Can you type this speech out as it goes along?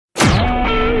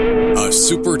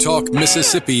SuperTalk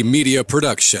Mississippi media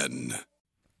production.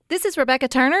 This is Rebecca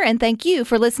Turner, and thank you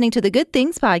for listening to the Good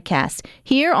Things Podcast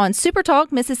here on SuperTalk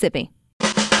Mississippi.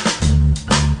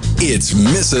 It's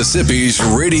Mississippi's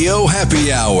Radio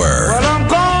Happy Hour. Well, I'm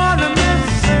going to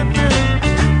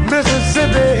Mississippi,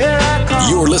 Mississippi, here I come.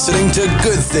 You're listening to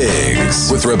Good Things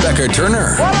with Rebecca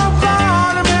Turner. Well, I'm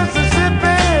going to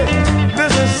Mississippi,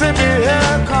 Mississippi, here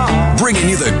I come. Bringing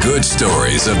you the good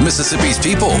stories of Mississippi's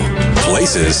people,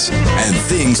 places, and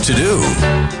things to do.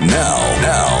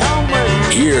 Now,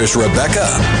 here's Rebecca.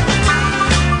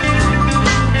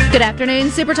 Good afternoon,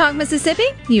 SuperTalk Mississippi.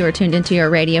 You are tuned into your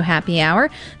Radio Happy Hour.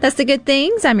 That's the Good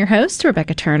Things. I'm your host,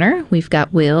 Rebecca Turner. We've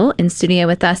got Will in studio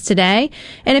with us today.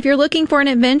 And if you're looking for an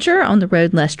adventure on the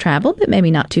road less traveled, but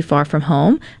maybe not too far from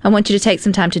home, I want you to take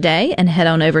some time today and head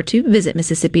on over to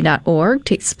visitmississippi.org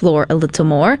to explore a little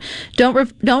more.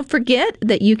 Don't forget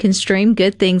that you can stream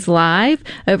Good Things live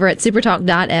over at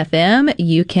supertalk.fm.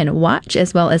 You can watch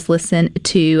as well as listen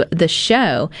to the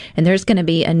show. And there's going to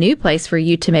be a new place for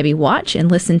you to maybe watch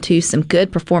and listen to some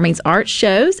good performing arts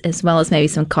shows, as well as maybe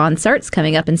some concerts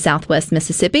coming up in Southwest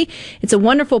Mississippi. It's a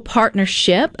wonderful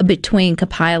partnership between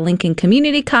Copiah Lincoln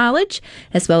Community College,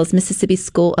 as well as Mississippi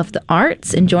School of the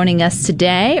Arts. And joining us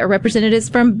today are representatives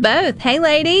from both. Hey,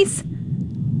 ladies.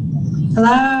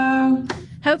 Hello.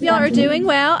 Hope y'all are doing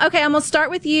well. Okay, I'm going to start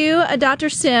with you,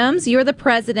 Dr. Sims. You're the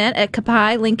president at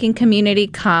Copiah Lincoln Community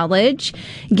College.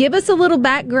 Give us a little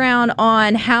background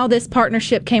on how this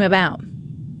partnership came about.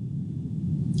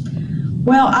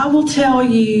 Well, I will tell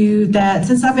you that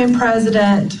since I've been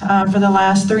president for the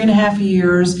last 3.5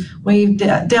 years, we've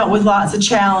dealt with lots of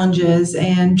challenges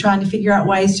and trying to figure out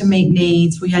ways to meet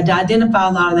needs. We had to identify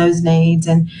a lot of those needs,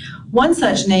 and one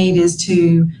such need is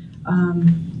to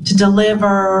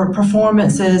deliver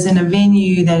performances in a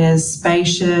venue that is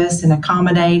spacious and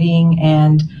accommodating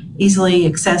and easily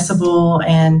accessible.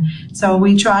 And so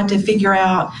we tried to figure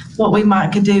out what we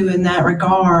could do in that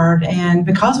regard. And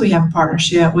because we have a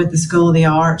partnership with the School of the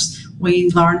Arts,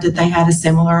 we learned that they had a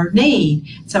similar need.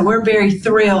 So we're very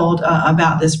thrilled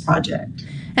about this project.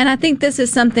 And I think this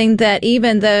is something that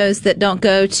even those that don't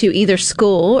go to either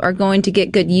school are going to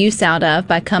get good use out of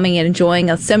by coming and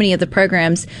enjoying so many of the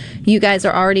programs you guys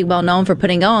are already well known for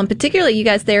putting on, particularly you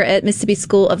guys there at Mississippi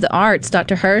School of the Arts,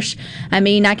 Dr. Hirsch. I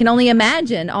mean, I can only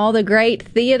imagine all the great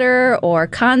theater or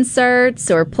concerts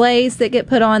or plays that get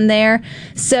put on there.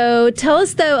 So tell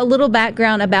us, though, a little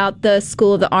background about the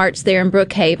School of the Arts there in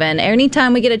Brookhaven.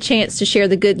 Anytime we get a chance to share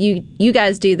the good you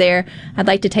guys do there, I'd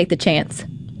like to take the chance.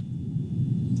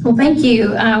 Well, thank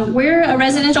you. We're a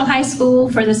residential high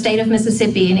school for the state of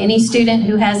Mississippi, and any student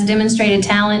who has demonstrated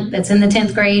talent that's in the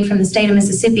 10th grade from the state of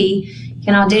Mississippi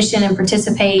can audition and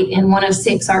participate in one of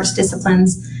 6 arts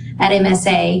disciplines at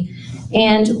MSA.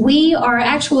 And we are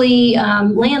actually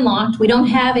landlocked. We don't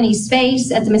have any space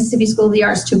at the Mississippi School of the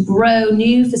Arts to grow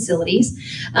new facilities.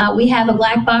 We have a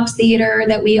black box theater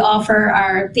that we offer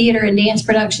our theater and dance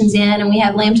productions in, and we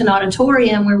have Lambton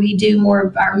Auditorium where we do more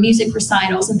of our music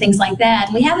recitals and things like that.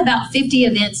 And we have about 50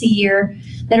 events a year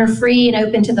that are free and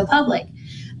open to the public.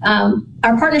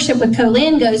 Our partnership with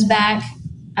CoLin goes back,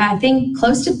 I think,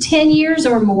 close to 10 years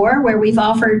or more, where we've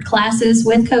offered classes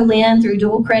with CoLin through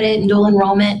dual credit and dual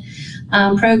enrollment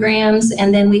programs,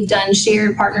 and then we've done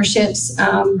shared partnerships,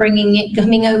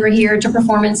 coming over here to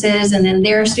performances, and then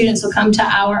their students will come to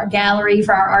our gallery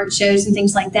for our art shows and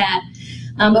things like that.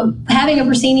 But having a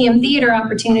proscenium theater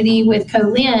opportunity with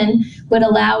CoLin would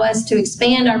allow us to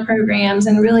expand our programs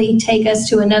and really take us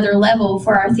to another level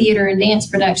for our theater and dance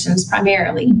productions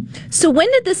primarily. So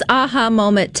when did this aha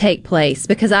moment take place?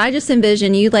 Because I just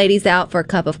envision you ladies out for a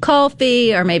cup of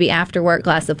coffee or maybe after work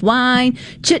glass of wine,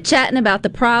 chit-chatting about the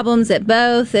problems at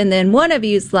both, and then one of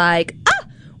you's like,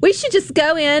 we should just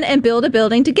go in and build a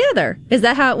building together. Is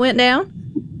that how it went down?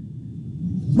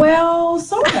 Well,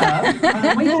 sort of.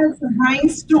 We had some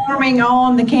brainstorming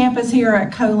on the campus here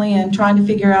at CoLin, trying to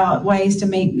figure out ways to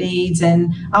meet needs.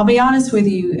 And I'll be honest with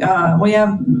you, we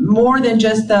have more than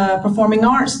just the performing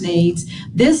arts needs.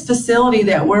 This facility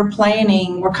that we're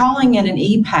planning, we're calling it an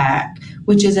EPAC,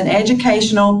 which is an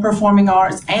educational, performing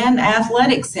arts, and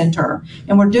athletic center.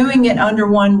 And we're doing it under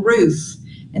one roof.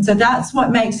 And so that's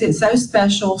what makes it so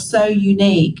special, so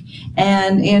unique.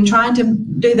 And in trying to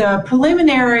do the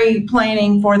preliminary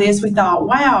planning for this, we thought,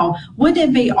 wow, wouldn't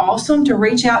it be awesome to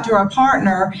reach out to our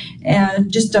partner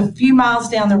just a few miles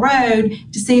down the road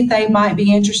to see if they might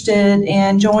be interested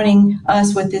in joining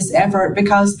us with this effort,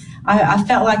 because I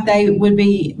felt like they would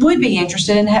be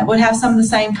interested and would have some of the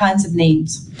same kinds of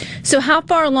needs. So how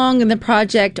far along in the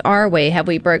project are we? Have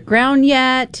we broke ground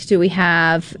yet? Do we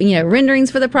have renderings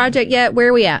for the project yet? Where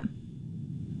are we at?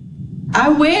 I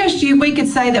wish we could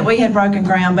say that we had broken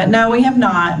ground, but no, we have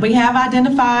not. We have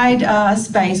identified a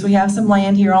space. We have some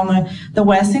land here on the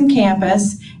Weston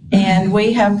campus, and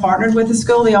we have partnered with the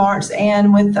School of the Arts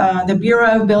and with the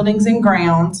Bureau of Buildings and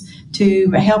Grounds to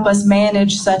help us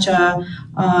manage such a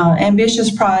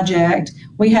ambitious project.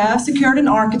 We have secured an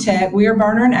architect. Weir,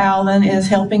 Berner and Allen is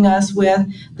helping us with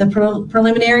the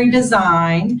preliminary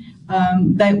design.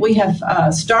 That we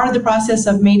have started the process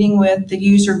of meeting with the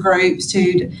user groups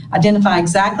to identify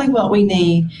exactly what we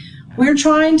need. We're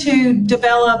trying to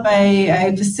develop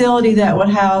a facility that would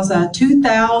house a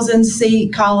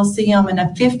 2,000-seat Coliseum and a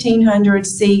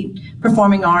 1,500-seat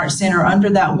Performing Arts Center under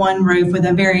that one roof, with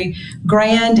a very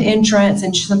grand entrance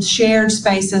and some shared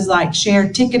spaces like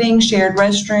shared ticketing, shared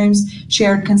restrooms,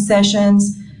 shared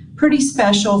concessions. Pretty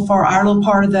special for our little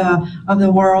part of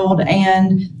the world,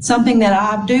 and something that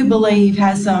I do believe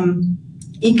has some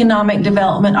economic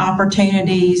development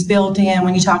opportunities built in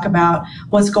when you talk about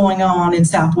what's going on in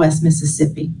Southwest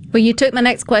Mississippi. Well, you took my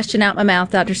next question out my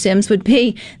mouth, Dr. Sims, would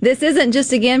be, this isn't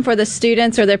just, again, for the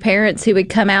students or their parents who would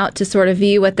come out to sort of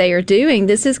view what they are doing.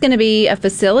 This is going to be a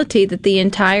facility that the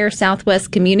entire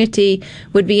Southwest community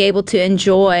would be able to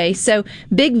enjoy. So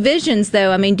big visions,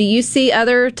 though. I mean, do you see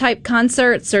other type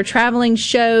concerts or traveling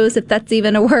shows, if that's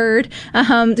even a word,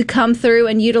 to come through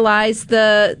and utilize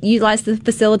the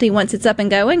facility once it's up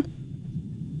and going?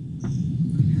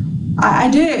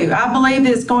 I do. I believe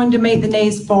it's going to meet the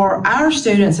needs for our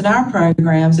students and our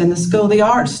programs, and the School of the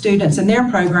Arts students and their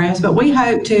programs, but we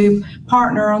hope to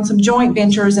partner on some joint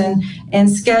ventures and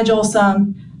schedule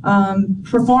some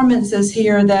performances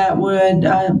here that would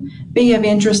be of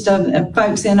interest of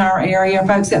folks in our area,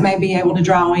 folks that may be able to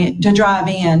drive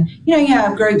in. You know, you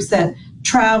have groups that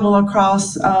travel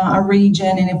across a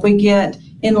region, and if we get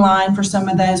in line for some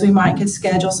of those, we could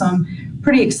schedule some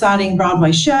pretty exciting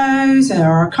Broadway shows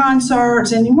or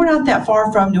concerts, and we're not that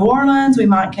far from New Orleans. We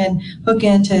can hook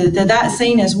into that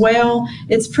scene as well.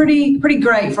 It's pretty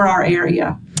great for our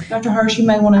area. Dr. Hirsch, you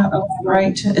may want to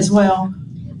elaborate as well.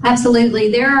 Absolutely.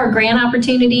 There are grant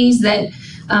opportunities that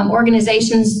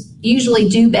organizations usually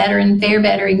do better and fare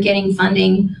better in getting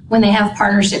funding when they have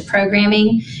partnership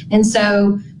programming. And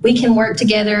so we can work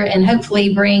together and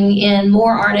hopefully bring in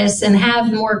more artists and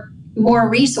have more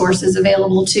resources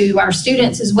available to our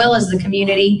students as well as the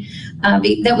community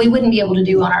that we wouldn't be able to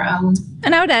do on our own.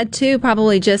 And I would add, too,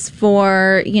 probably just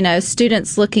for,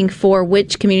 students looking for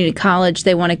which community college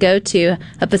they want to go to,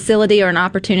 a facility or an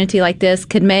opportunity like this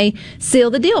may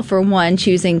seal the deal for one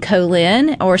choosing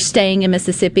Co-Lin or staying in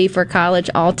Mississippi for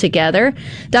college altogether.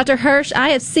 Dr. Hirsch, I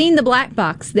have seen the black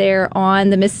box there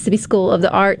on the Mississippi School of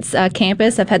the Arts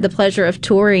campus. I've had the pleasure of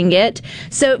touring it.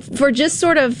 So for just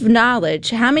sort of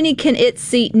knowledge, how many can it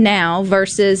seat now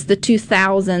versus the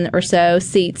 2,000 or so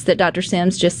seats that Dr.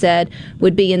 Sims just said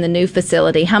would be in the new facility?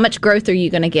 How much growth are you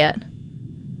going to get?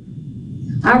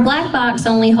 Our black box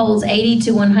only holds 80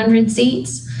 to 100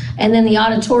 seats, and then the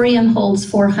auditorium holds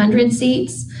 400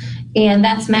 seats, and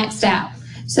that's maxed out.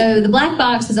 So the black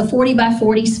box is a 40 by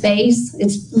 40 space.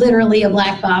 It's literally a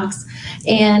black box,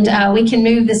 and we can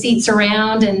move the seats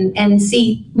around and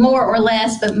seat more or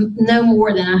less, but no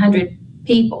more than 100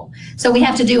 people. So we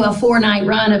have to do a 4-night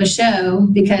run of a show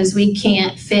because we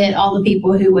can't fit all the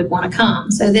people who would want to come.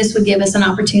 So this would give us an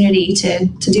opportunity to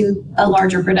do a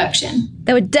larger production.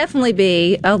 There would definitely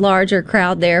be a larger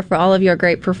crowd there for all of your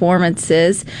great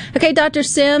performances. Okay, Dr.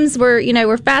 Sims,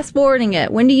 we're fast forwarding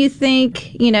it. When do you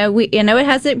think, I know it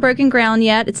hasn't broken ground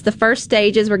yet. It's the first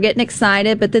stages. We're getting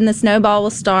excited, but then the snowball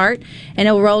will start and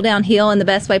it will roll downhill in the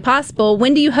best way possible.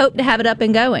 When do you hope to have it up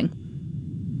and going?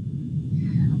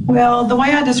 Well, the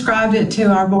way I described it to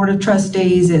our Board of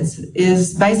Trustees,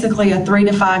 is basically a 3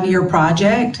 to 5 year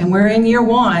project, and we're in year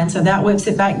 1, so that whips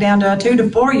it back down to a 2 to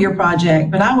 4 year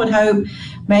project. But I would hope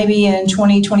maybe in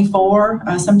 2024,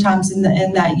 sometimes in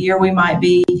that year, we might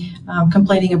be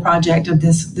completing a project of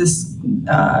this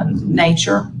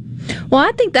nature. Well,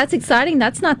 I think that's exciting.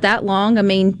 That's not that long. I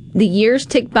mean, the years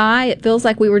tick by. It feels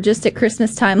like we were just at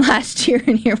Christmas time last year,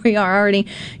 and here we are already,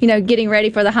 getting ready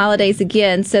for the holidays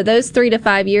again. So those 3 to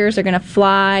 5 years are going to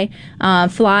fly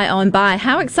on by.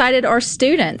 How excited are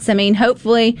students? I mean,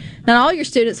 hopefully not all your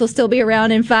students will still be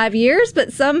around in 5 years,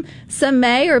 but some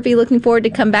may, or be looking forward to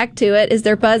come back to it. Is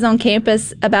there buzz on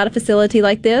campus about a facility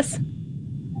like this?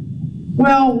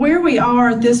 Well, where we are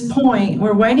at this point,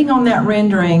 we're waiting on that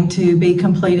rendering to be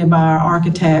completed by our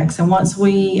architects. And once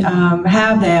we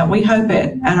have that, we hope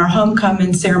at our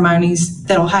homecoming ceremonies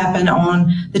that'll happen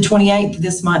on the 28th of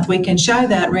this month, we can show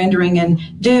that rendering and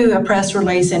do a press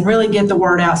release and really get the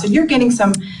word out. So you're getting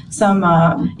some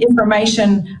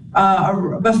information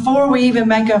before we even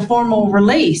make a formal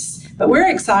release. but we're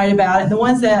excited about it. The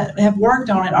ones that have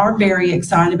worked on it are very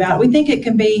excited about it. We think it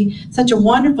can be such a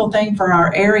wonderful thing for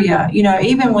our area,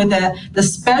 even with the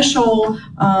special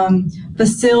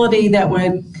facility that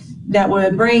would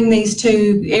bring these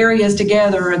two areas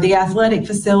together, the athletic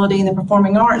facility and the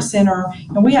Performing Arts Center.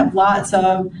 And we have lots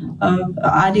of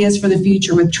ideas for the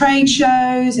future with trade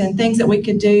shows and things that we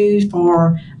could do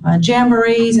for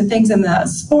jamborees and things in the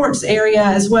sports area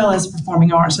as well as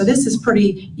performing arts. So this is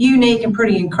pretty unique and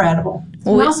pretty incredible.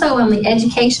 We're also on the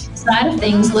education side of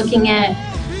things, looking at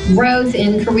growth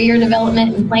in career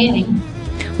development and planning.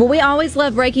 Well, we always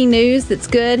love breaking news that's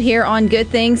good here on Good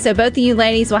Things. So both of you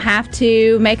ladies will have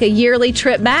to make a yearly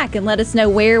trip back and let us know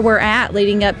where we're at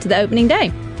leading up to the opening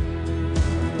day.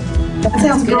 That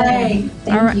sounds great.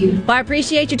 Thank you. Well, I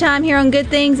appreciate your time here on Good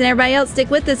Things, and everybody else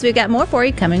stick with us. We've got more for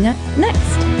you coming up next.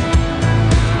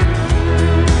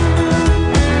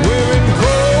 We're in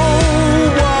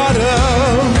cold water,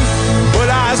 but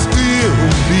I still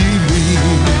believe.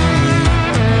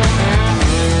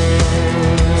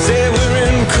 Say we're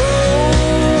in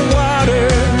cold water,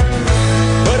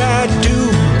 but I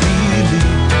do believe.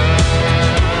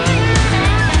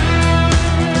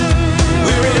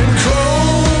 We're in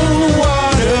cold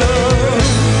water,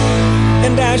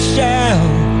 and I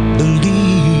shall believe.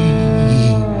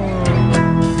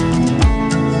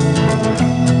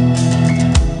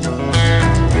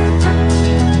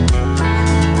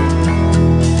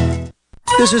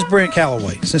 This is Brent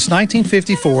Callaway. Since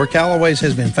 1954, Callaway's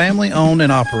has been family owned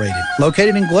and operated.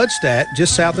 Located in Gluckstadt,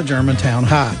 just south of Germantown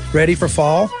High. Ready for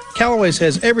fall? Callaway's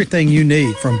has everything you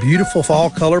need, from beautiful fall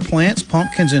color plants,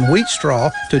 pumpkins, and wheat straw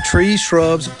to trees,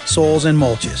 shrubs, soils, and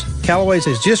mulches. Callaway's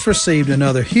has just received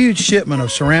another huge shipment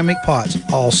of ceramic pots,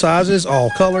 all sizes, all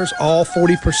colors, all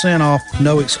 40% off,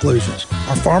 no exclusions.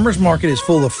 Our farmers market is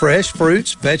full of fresh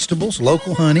fruits, vegetables,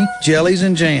 local honey, jellies,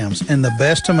 and jams, and the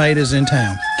best tomatoes in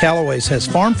town. Callaway's has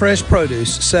farm fresh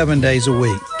produce 7 days a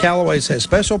week. Callaway's has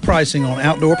special pricing on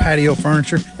outdoor patio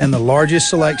furniture and the largest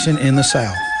selection in the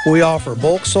South. We offer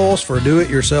bulk soils for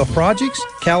do-it-yourself projects.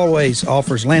 Callaway's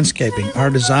offers landscaping.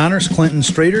 Our designers, Clinton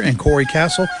Streeter and Corey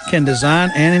Castle, can design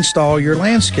and install your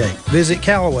landscape. Visit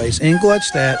Callaway's in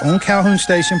Gluckstadt on Calhoun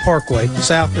Station Parkway,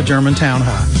 south of Germantown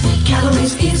High.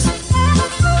 Callaway's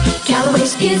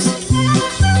is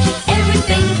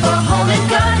everything for home and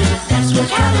garden. That's what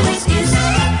Callaway's is.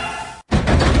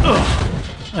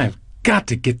 I've got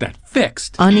to get that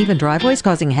fixed. Uneven driveways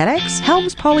causing headaches?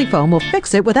 Helms Polyfoam will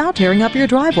fix it without tearing up your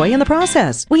driveway in the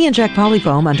process. We inject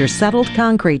Polyfoam under settled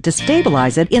concrete to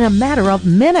stabilize it in a matter of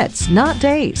minutes, not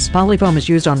days. Polyfoam is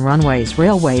used on runways,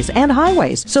 railways, and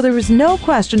highways, so there is no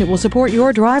question it will support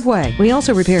your driveway. We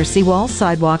also repair seawalls,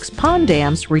 sidewalks, pond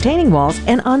dams, retaining walls,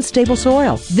 and unstable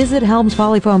soil. Visit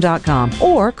HelmsPolyfoam.com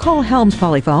or call Helms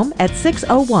Polyfoam at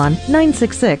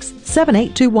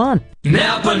 601-966-7821.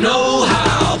 Napa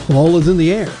know-how. Fall is in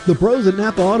the air. The pros at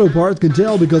Napa Auto Parts can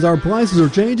tell because our prices are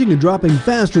changing and dropping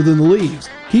faster than the leaves.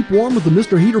 Keep warm with the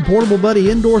Mr. Heater Portable Buddy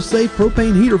Indoor Safe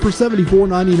Propane Heater for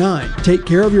 $74.99. Take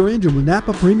care of your engine with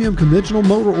Napa Premium Conventional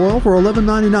Motor Oil for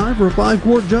 $11.99 for a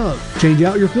 5-quart jug. Change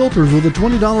out your filters with a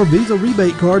 $20 Visa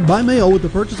rebate card by mail with the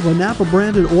purchase of a Napa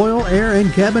branded oil, air,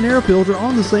 and cabin air filter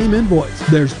on the same invoice.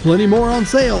 There's plenty more on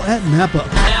sale at Napa.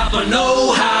 Napa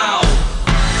know-how.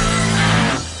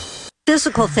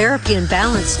 Physical Therapy and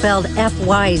Balance, spelled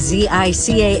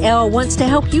F-Y-Z-I-C-A-L, wants to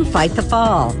help you fight the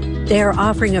fall. They are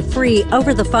offering a free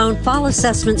over-the-phone fall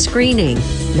assessment screening.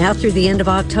 Now through the end of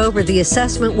October, the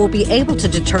assessment will be able to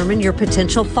determine your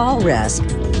potential fall risk.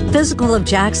 Physical of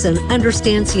Jackson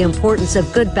understands the importance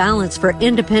of good balance for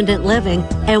independent living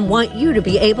and want you to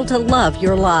be able to love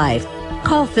your life.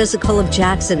 Call Physical of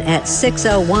Jackson at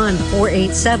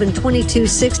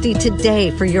 601-487-2260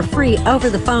 today for your free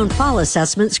over-the-phone fall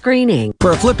assessment screening. For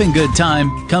a flipping good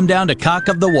time, come down to Cock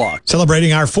of the Walk.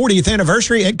 Celebrating our 40th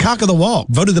anniversary at Cock of the Walk.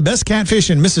 Voted the best catfish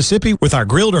in Mississippi with our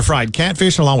grilled or fried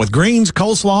catfish along with greens,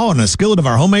 coleslaw, and a skillet of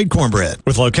our homemade cornbread.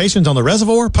 With locations on the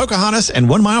Reservoir, Pocahontas, and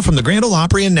 1 mile from the Grand Ole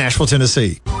Opry in Nashville,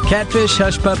 Tennessee. Catfish,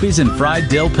 hush puppies, and fried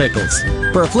dill pickles.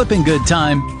 For a flipping good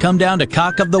time, come down to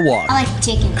Cock of the Walk. I like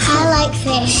chicken. I like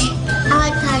fish. I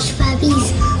like hush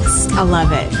puppies. I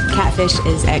love it. Catfish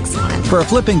is excellent. For a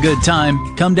flipping good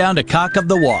time, come down to Cock of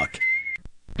the Walk.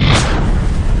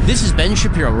 This is Ben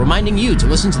Shapiro reminding you to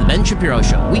listen to The Ben Shapiro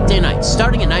Show weekday nights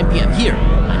starting at 9 p.m. here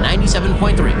on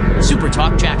 97.3 Super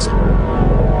Talk Jackson.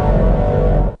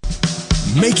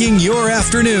 Making your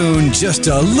afternoon just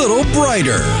a little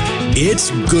brighter.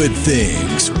 It's Good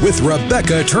Things with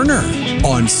Rebecca Turner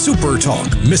on Super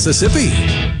Talk Mississippi.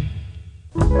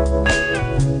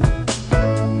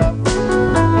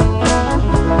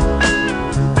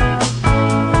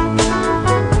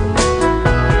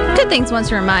 Things wants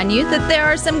to remind you that there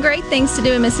are some great things to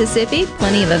do in Mississippi,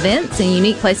 plenty of events and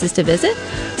unique places to visit.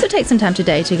 So take some time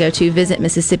today to go to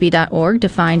visitmississippi.org to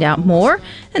find out more.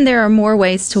 And there are more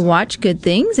ways to watch Good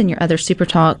Things and your other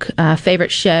SuperTalk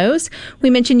favorite shows. We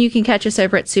mentioned you can catch us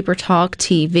over at SuperTalk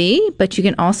TV, but you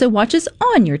can also watch us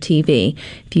on your TV.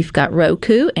 If you've got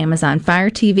Roku, Amazon Fire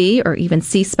TV, or even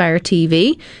C Spire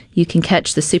TV, you can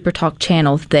catch the SuperTalk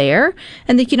channel there.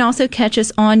 And you can also catch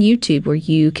us on YouTube, where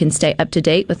you can stay up to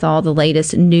date with all the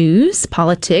latest news,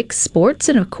 politics, sports,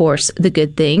 and of course, the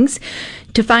good things.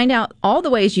 To find out all the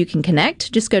ways you can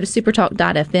connect, just go to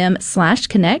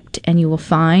supertalk.fm/connect and you will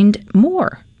find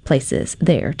more places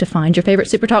there to find your favorite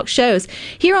SuperTalk shows.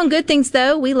 Here on Good Things,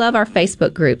 though, we love our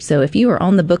Facebook group. So if you are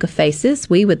on the Book of Faces,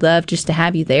 we would love just to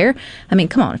have you there. I mean,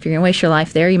 come on, if you're going to waste your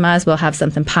life there, you might as well have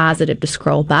something positive to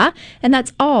scroll by. And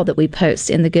that's all that we post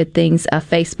in the Good Things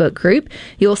Facebook group.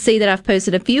 You'll see that I've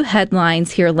posted a few headlines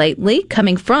here lately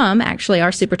coming from actually our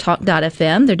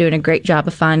supertalk.fm. They're doing a great job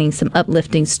of finding some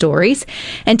uplifting stories.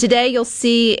 And today you'll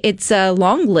see it's a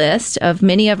long list of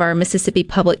many of our Mississippi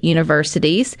public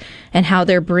universities and how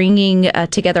they're bringing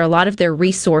together a lot of their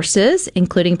resources,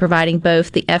 including providing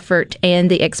both the effort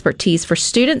and the expertise for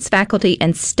students, faculty,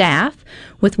 and staff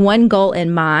with one goal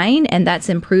in mind, and that's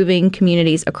improving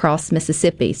communities across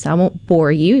Mississippi. So I won't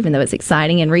bore you, even though it's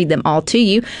exciting, and read them all to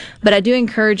you, but I do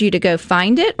encourage you to go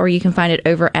find it, or you can find it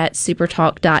over at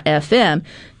supertalk.fm.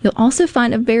 You'll also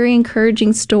find a very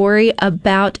encouraging story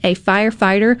about a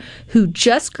firefighter who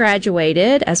just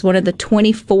graduated as one of the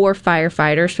 24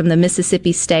 firefighters from the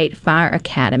Mississippi State Fire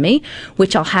Academy,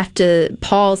 which I'll have to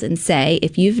pause and say,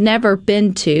 if you've never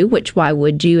been to, which why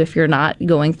would you if you're not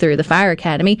going through the Fire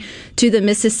Academy, to the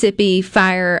Mississippi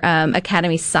Fire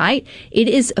Academy site, it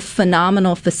is a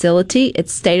phenomenal facility.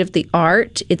 It's state of the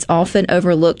art. It's often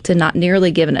overlooked and not nearly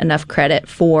given enough credit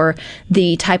for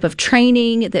the type of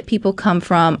training that people come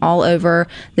from all over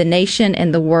the nation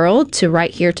and the world to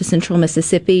right here to Central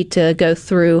Mississippi to go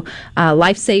through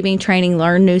life-saving training,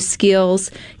 learn new skills,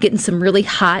 get in some really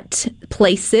hot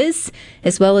places,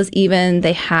 as well as even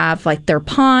they have like their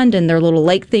pond and their little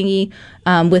lake thingy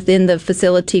within the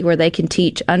facility where they can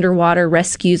teach underwater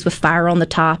rescues with fire on the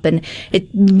top. And it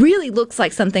really looks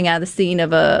like something out of the scene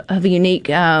of a unique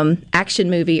action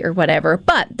movie or whatever.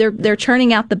 But they're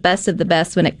churning out the best of the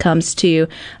best when it comes to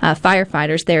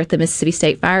firefighters there at the Mississippi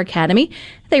State Fire Academy.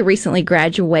 They recently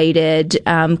graduated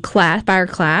firefighter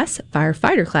class,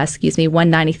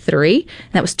 193.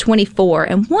 That was 24.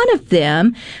 And one of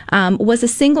them was a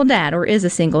single dad, or is a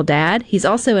single dad. He's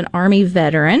also an Army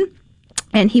veteran.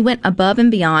 And he went above and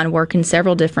beyond, working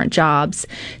several different jobs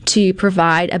to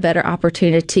provide a better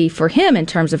opportunity for him in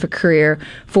terms of a career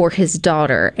for his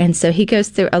daughter. And so he goes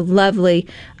through a lovely,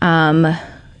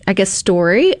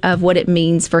 story of what it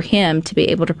means for him to be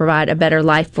able to provide a better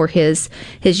life for his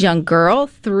young girl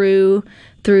through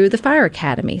the Fire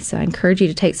Academy. So I encourage you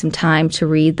to take some time to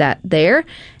read that there.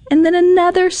 And then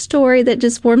another story that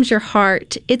just warms your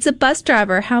heart. It's a bus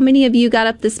driver. How many of you got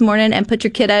up this morning and put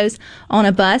your kiddos on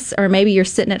a bus? Or maybe you're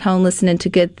sitting at home listening to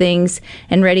Good Things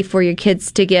and ready for your kids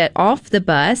to get off the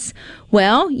bus.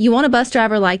 Well, you want a bus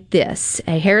driver like this.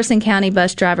 A Harrison County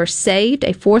bus driver saved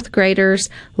a fourth grader's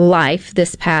life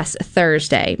this past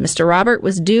Thursday. Mr. Robert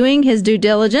was doing his due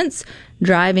diligence,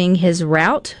 driving his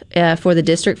route for the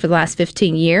district for the last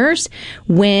 15 years,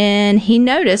 when he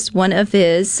noticed one of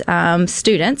his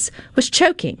students was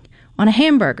choking on a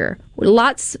hamburger.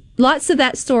 Lots of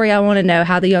that story. I want to know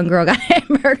how the young girl got a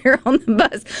hamburger on the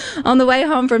bus on the way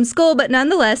home from school. But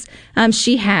nonetheless,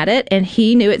 she had it, and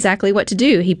he knew exactly what to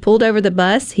do. He pulled over the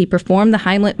bus. He performed the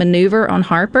Heimlich maneuver on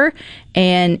Harper,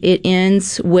 and it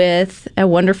ends with a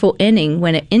wonderful ending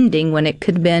when it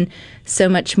could have been so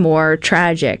much more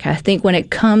tragic. I think when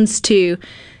it comes to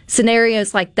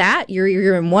scenarios like that,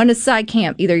 you're in one side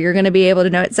camp. Either you're going to be able to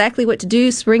know exactly what to do,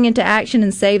 spring into action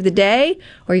and save the day,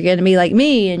 or you're going to be like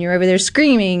me and you're over there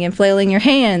screaming and flailing your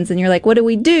hands and you're like, what do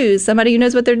we do? Somebody who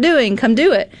knows what they're doing, come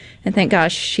do it. And thank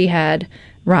gosh she had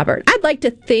Robert. I'd like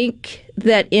to think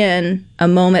that in a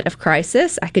moment of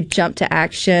crisis, I could jump to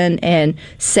action and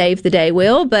save the day,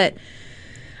 Will, but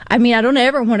I mean, I don't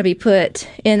ever want to be put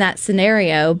in that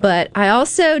scenario, but I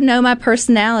also know my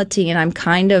personality, and I'm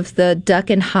kind of the duck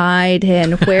and hide,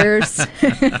 and where's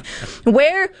the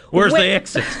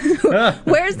exit?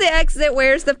 Where's the exit?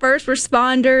 Where's the first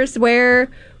responders?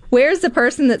 Where's the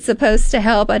person that's supposed to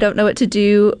help? I don't know what to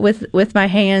do with my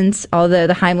hands, although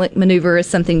the Heimlich maneuver is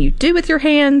something you do with your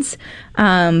hands.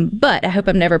 But I hope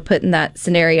I'm never put in that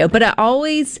scenario. But I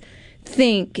always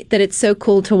think that it's so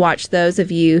cool to watch those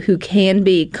of you who can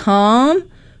be calm,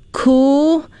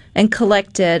 cool, and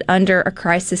collected under a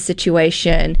crisis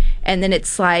situation. And then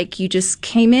it's like you just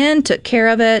came in, took care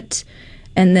of it,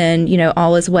 and then,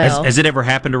 all is well. Has it ever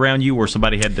happened around you where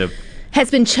somebody had to... Has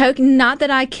been choking, not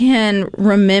that I can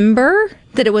remember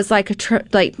that it was like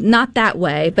not that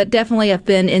way, but definitely I've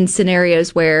been in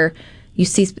scenarios where you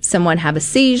see someone have a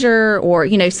seizure or,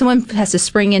 someone has to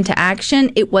spring into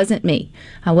action. It wasn't me.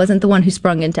 I wasn't the one who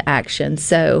sprung into action.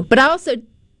 So, but I also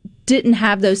didn't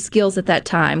have those skills at that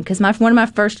time because one of my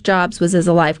first jobs was as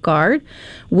a lifeguard,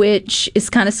 which is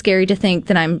kind of scary to think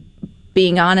that I'm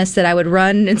being honest that I would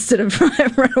run instead of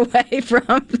run away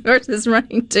from versus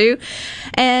running to.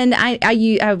 And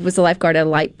I was a lifeguard at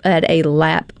a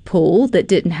lap pool that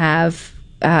didn't have,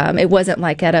 it wasn't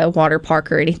like at a water park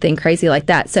or anything crazy like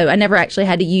that. So I never actually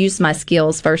had to use my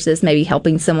skills versus maybe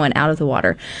helping someone out of the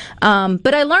water.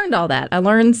 But I learned all that. I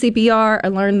learned CPR. I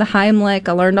learned the Heimlich.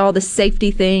 I learned all the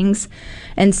safety things.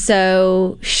 And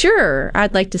so, sure,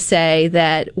 I'd like to say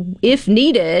that if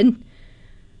needed,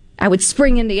 I would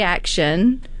spring into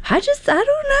action. I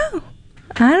don't know.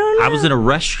 I was in a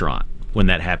restaurant when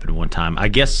that happened one time. I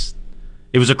guess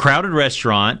it was a crowded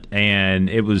restaurant, and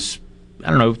it was,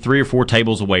 3 or 4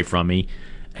 tables away from me.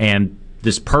 And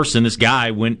this guy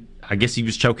went, I guess he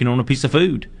was choking on a piece of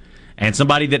food. And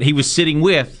somebody that he was sitting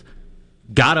with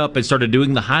got up and started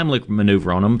doing the Heimlich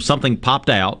maneuver on him. Something popped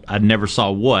out. I never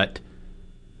saw what.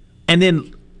 And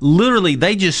then literally,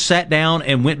 they just sat down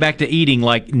and went back to eating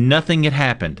like nothing had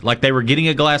happened. Like they were getting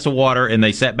a glass of water and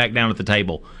they sat back down at the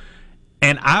table.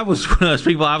 And I was one of those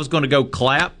people, I was going to go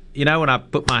clap, and I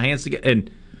put my hands together, and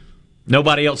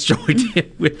nobody else joined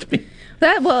in with me.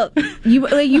 You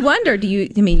wonder, I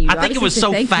think it was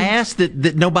so fast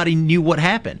that nobody knew what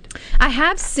happened. I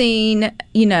have seen,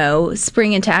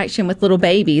 spring into action with little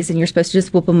babies, and you're supposed to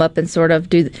just whoop them up and sort of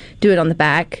do it on the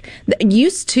back.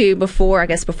 Used to, before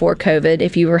COVID,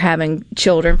 if you were having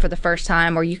children for the first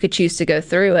time or you could choose to go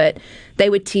through it,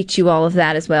 they would teach you all of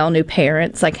that as well, new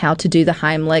parents, like how to do the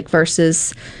Heimlich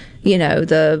versus,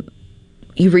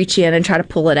 you reach in and try to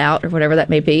pull it out or whatever that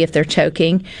may be if they're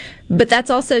choking. But that's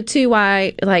also, too,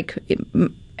 why,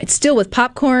 it's still with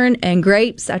popcorn and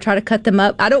grapes, I try to cut them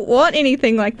up. I don't want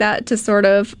anything like that to sort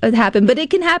of happen. But it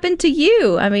can happen to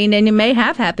you. And it may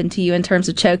have happened to you in terms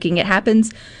of choking. It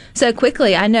happens so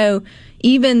quickly. I know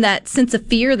even that sense of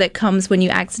fear that comes when you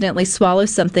accidentally swallow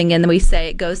something and we say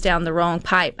it goes down the wrong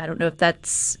pipe. I don't know if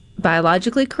that's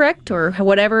biologically correct or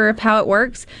whatever, how it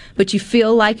works, but you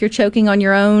feel like you're choking on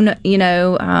your own,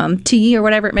 tea or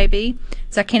whatever it may be.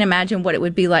 So I can't imagine what it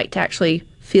would be like to actually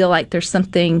feel like there's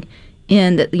something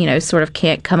in that, sort of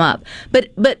can't come up.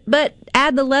 But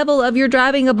add the level of you're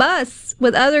driving a bus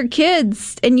with other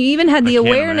kids and you even had the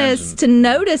awareness to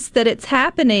notice that it's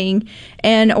happening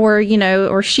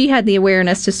or she had the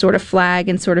awareness to sort of flag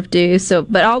and sort of do so,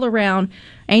 but all around,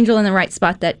 Angel in the right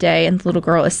spot that day, and the little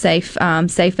girl is safe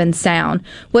and sound.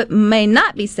 What may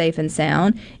not be safe and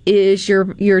sound is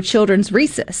your children's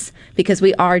recess, because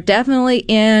we are definitely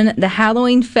in the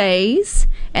Halloween phase,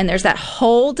 and there's that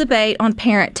whole debate on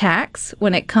parent tax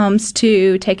when it comes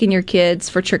to taking your kids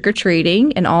for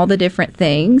trick-or-treating and all the different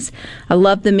things. I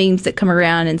love the memes that come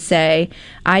around and say,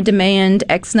 I demand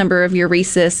X number of your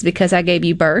recess because I gave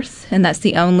you birth, and that's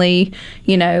the only,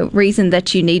 reason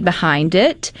that you need behind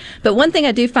it. But one thing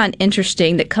I do find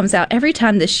interesting that comes out every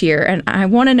time this year, and I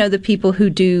want to know the people who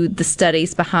do the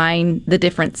studies behind the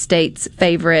different states'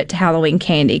 favorite Halloween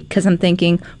candy, because I'm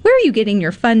thinking, where are you getting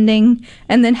your funding?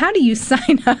 And then how do you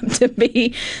sign up to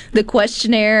be the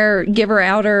questionnaire giver,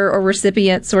 outer, or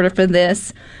recipient sort of for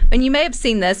this? And you may have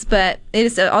seen this, but it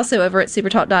is also over at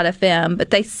supertalk.fm, but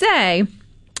they say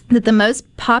that the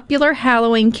most popular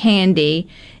Halloween candy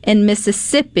in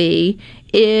Mississippi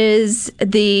is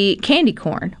the candy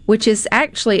corn, which is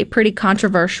actually a pretty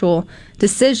controversial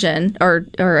decision or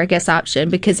I guess option,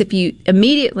 because if you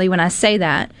immediately, when I say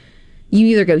that, you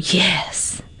either go,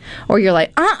 yes, or you're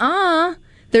like,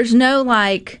 there's no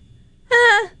like,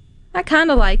 I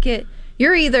kind of like it.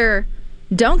 You're either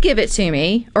don't give it to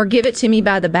me or give it to me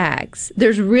by the bags.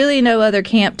 There's really no other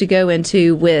camp to go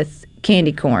into with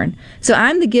candy corn. So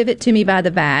I'm the give it to me by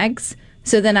the bags,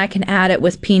 so then I can add it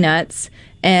with peanuts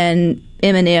and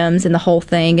M&Ms and the whole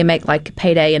thing and make like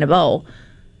payday in a bowl.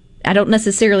 I don't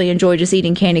necessarily enjoy just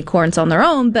eating candy corns on their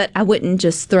own, but I wouldn't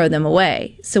just throw them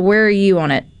away. So where are you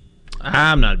on it?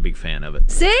 I'm not a big fan of it.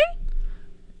 See?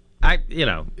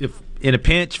 If in a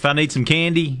pinch, if I need some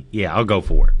candy, yeah, I'll go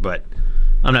for it. But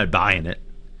I'm not buying it.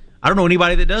 I don't know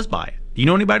anybody that does buy it. Do you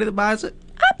know anybody that buys it?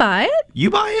 I buy it. You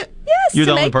buy it? Yes. You're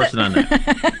the only person I know.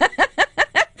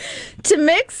 to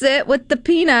mix it with the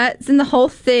peanuts and the whole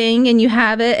thing, and you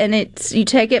have it, and you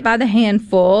take it by the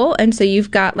handful, and so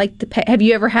you've got have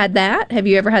you ever had that? Have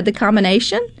you ever had the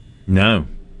combination? No.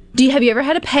 Have you ever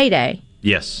had a payday?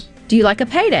 Yes. Do you like a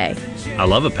payday? I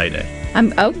love a payday.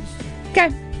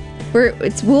 Okay.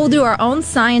 We'll do our own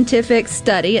scientific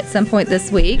study at some point this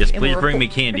week. Yes, please bring me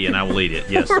candy and I will eat it.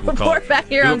 Yes, we'll report back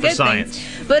here on Good science.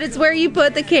 Things. But it's where you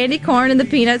put the candy corn and the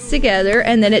peanuts together,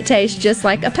 and then it tastes just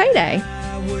like a payday.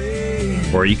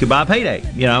 Or you could buy a payday,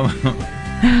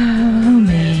 Oh,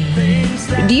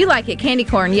 man. Do you like it, candy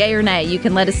corn, yay or nay? You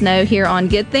can let us know here on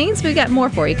Good Things. We've got more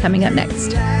for you coming up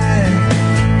next.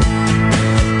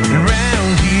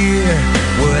 Around here,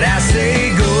 what I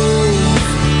say goes.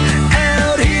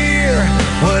 Out here,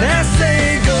 what I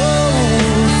say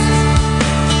goes.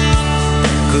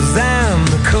 'Cause I'm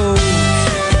the coach.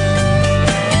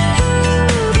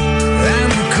 I'm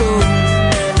the coach.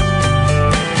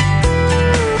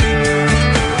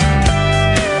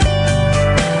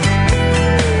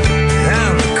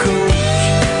 I'm the coach.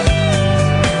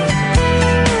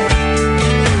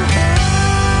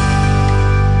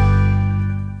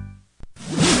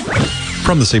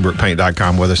 From the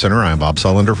SeabrookPaint.com Weather Center, I'm Bob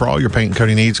Sullender. For all your paint and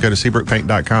coating needs, go to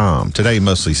SeabrookPaint.com. Today,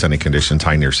 mostly sunny conditions,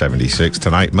 high near 76.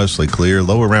 Tonight, mostly clear,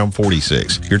 low around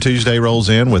 46. Your Tuesday rolls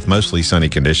in with mostly sunny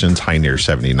conditions, high near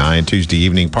 79. Tuesday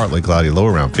evening, partly cloudy, low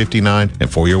around 59. And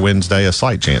for your Wednesday, a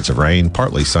slight chance of rain,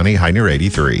 partly sunny, high near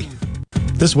 83.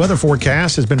 This weather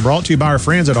forecast has been brought to you by our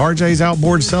friends at RJ's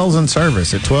Outboard Sales and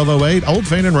Service at 1208 Old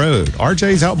Fannin Road.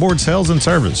 RJ's Outboard Sales and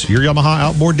Service, your Yamaha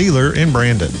outboard dealer in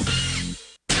Brandon.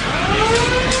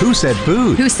 Who said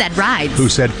food? Who said rides? Who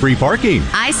said free parking?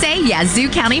 I say Yazoo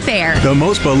County Fair. The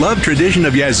most beloved tradition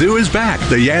of Yazoo is back.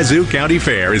 The Yazoo County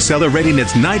Fair is celebrating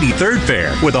its 93rd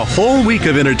fair with a whole week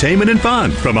of entertainment and fun.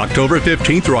 From October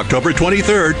 15th through October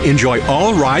 23rd, enjoy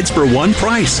all rides for one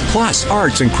price. Plus,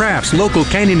 arts and crafts, local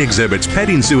canning exhibits,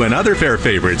 petting zoo, and other fair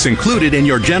favorites included in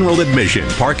your general admission.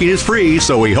 Parking is free,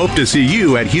 so we hope to see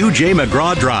you at Hugh J.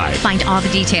 McGraw Drive. Find all the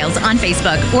details on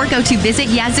Facebook or go to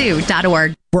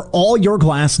visityazoo.org. For all your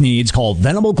glass needs, call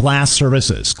Venable Glass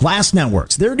Services. Glass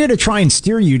Networks, they're going to try and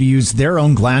steer you to use their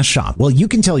own glass shop. Well, you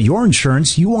can tell your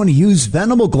insurance you want to use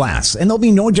Venable Glass, and there'll be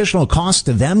no additional cost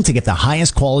to them to get the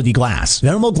highest quality glass.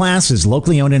 Venable Glass is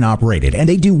locally owned and operated, and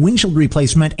they do windshield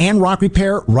replacement and rock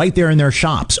repair right there in their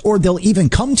shops, or they'll even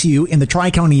come to you in the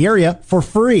Tri-County area for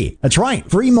free. That's right,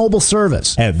 free mobile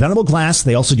service. At Venable Glass,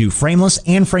 they also do frameless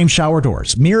and frame shower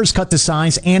doors, mirrors cut to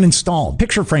size and installed,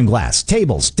 picture frame glass,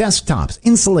 tables, desktops,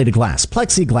 insulated glass,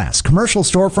 plexiglass, commercial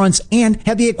storefronts, and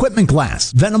heavy equipment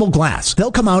glass. Venable Glass.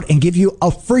 They'll come out and give you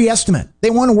a free estimate. They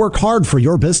want to work hard for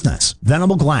your business.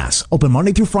 Venable Glass. Open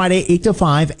Monday through Friday, 8 to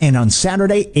 5, and on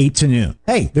Saturday, 8 to noon.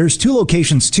 Hey, there's two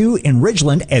locations too in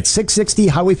Ridgeland at 660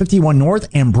 Highway 51 North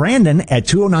and Brandon at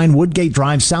 209 Woodgate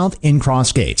Drive South in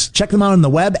Cross Gates. Check them out on the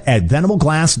web at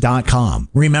venableglass.com.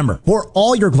 Remember, for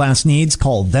all your glass needs,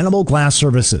 call Venable Glass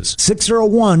Services.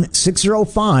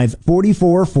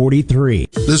 601-605-4443.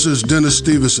 This is Dennis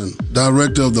Stevenson,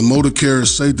 Director of the Motor Carrier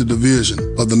Safety Division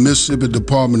of the Mississippi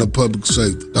Department of Public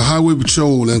Safety. The Highway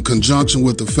Patrol, in conjunction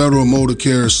with the Federal Motor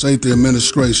Carrier Safety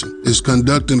Administration, is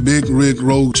conducting big rig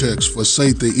road checks for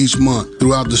safety each month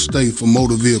throughout the state for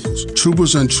motor vehicles.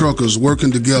 Troopers and truckers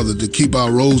working together to keep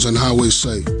our roads and highways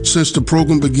safe. Since the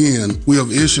program began, we have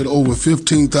issued over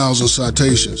 15,000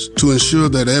 citations to ensure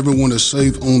that everyone is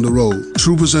safe on the road.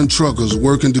 Troopers and truckers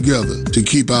working together to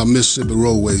keep our Mississippi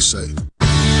roadways safe.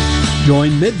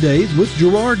 Join Middays with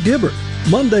Gerard Gibbert,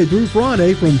 Monday through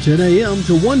Friday from 10 a.m.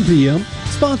 to 1 p.m.,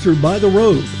 sponsored by The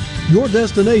Road, your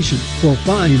destination for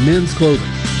fine men's clothing.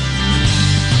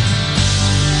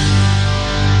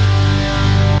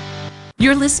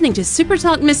 You're listening to Super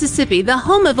Talk Mississippi, the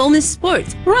home of Ole Miss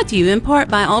sports, brought to you in part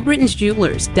by Albritton's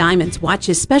Jewelers, diamonds,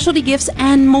 watches, specialty gifts,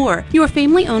 and more. Your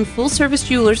family-owned full-service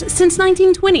jewelers since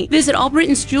 1920. Visit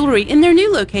Albritton's Jewelry in their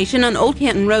new location on Old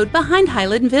Canton Road behind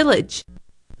Highland Village.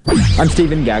 I'm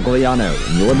Stephen Gagliano,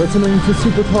 and you're listening to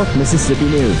Super Talk Mississippi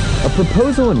News. A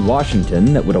proposal in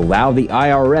Washington that would allow the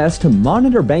IRS to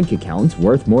monitor bank accounts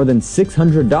worth more than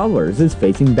 $600 is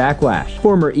facing backlash.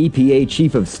 Former EPA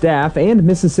Chief of Staff and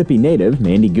Mississippi native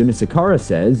Mandy Gunasekara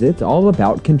says it's all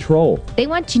about control. They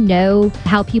want to know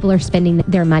how people are spending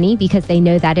their money because they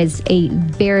know that is a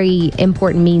very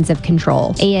important means of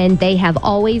control. And they have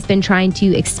always been trying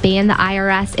to expand the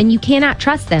IRS, and you cannot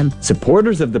trust them.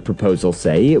 Supporters of the proposal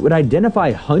say it would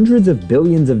identify hundreds of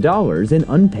billions of dollars in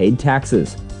unpaid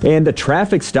taxes. And a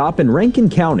traffic stop in Rankin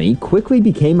County quickly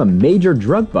became a major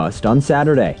drug bust on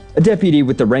Saturday. A deputy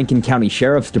with the Rankin County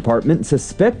Sheriff's Department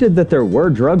suspected that there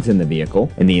were drugs in the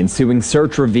vehicle, and the ensuing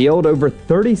search revealed over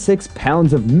 36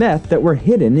 pounds of meth that were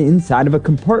hidden inside of a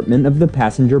compartment of the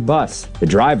passenger bus. The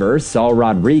driver, Saul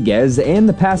Rodriguez, and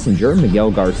the passenger, Miguel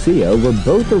Garcia, were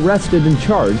both arrested and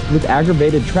charged with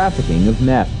aggravated trafficking of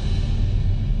meth.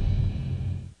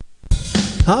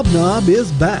 Hobnob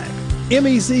is back.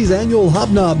 MEC's annual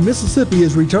Hobnob Mississippi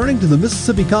is returning to the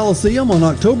Mississippi Coliseum on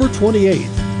October 28th.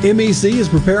 MEC is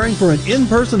preparing for an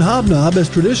in-person Hobnob as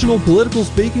traditional political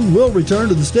speaking will return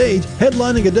to the stage,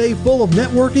 headlining a day full of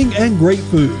networking and great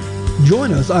food.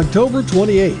 Join us October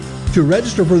 28th. To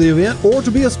register for the event or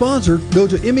to be a sponsor, go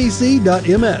to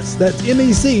mec.ms. That's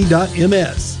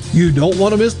mec.ms. You don't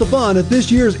want to miss the fun at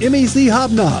this year's MEC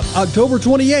Hobnob, October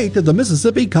 28th at the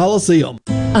Mississippi Coliseum.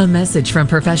 A message from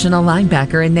professional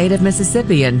linebacker and native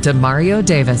Mississippian Demario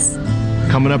Davis.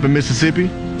 Coming up in Mississippi,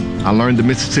 I learned the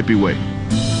Mississippi way.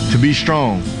 To be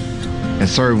strong and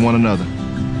serve one another.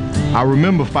 I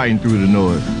remember fighting through the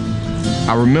noise.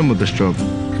 I remember the struggle.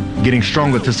 Getting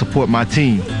stronger to support my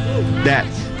team.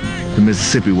 That's the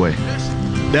Mississippi way.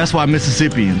 That's why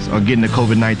Mississippians are getting the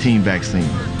COVID-19 vaccine,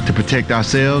 to protect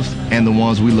ourselves and the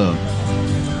ones we love.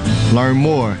 Learn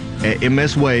more at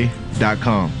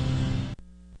msway.com.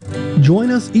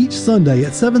 Join us each Sunday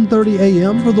at 7:30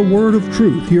 a.m. for the Word of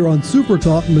Truth here on Super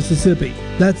Talk Mississippi.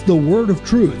 That's the Word of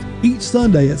Truth, each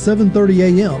Sunday at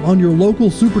 7:30 a.m. on your local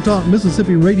Super Talk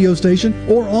Mississippi radio station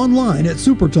or online at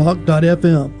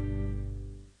supertalk.fm.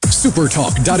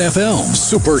 Supertalk.fm.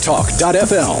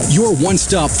 Supertalk.fm. Your one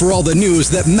stop for all the news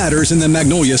that matters in the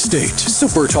Magnolia State.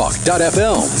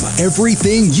 Supertalk.fm.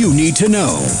 Everything you need to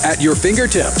know at your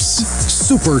fingertips.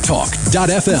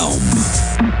 Supertalk.fm.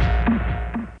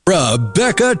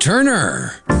 Rebecca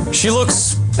Turner. She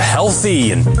looks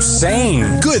healthy and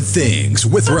sane. Good Things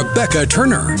with Rebecca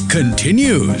Turner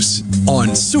continues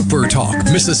on Super Talk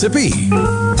Mississippi.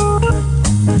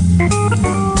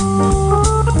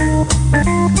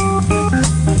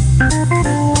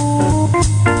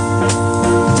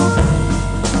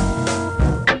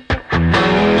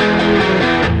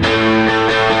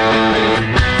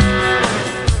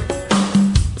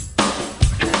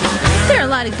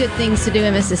 Good things to do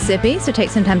in Mississippi, so take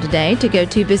some time today to go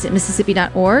to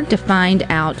visitmississippi.org to find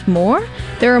out more.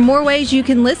 There are more ways you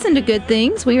can listen to Good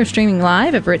Things. We are streaming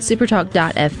live over at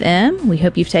supertalk.fm. We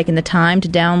hope you've taken the time to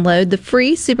download the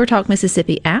free Supertalk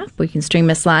Mississippi app, where you can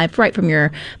stream us live right from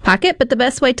your pocket. But the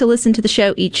best way to listen to the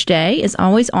show each day is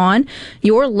always on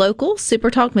your local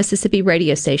Supertalk Mississippi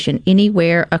radio station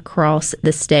anywhere across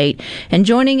the state. And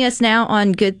joining us now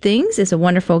on Good Things is a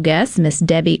wonderful guest, Miss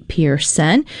Debbie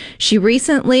Pearson. She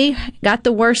recently got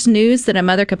the worst news that a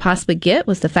mother could possibly get,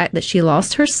 was the fact that she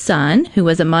lost her son, who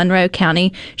was a Monroe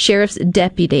County Sheriff's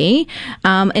deputy,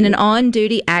 in an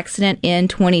on-duty accident in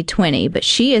 2020. But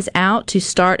she is out to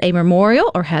start a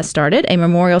memorial, or has started a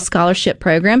memorial scholarship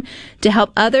program to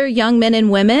help other young men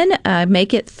and women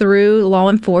make it through law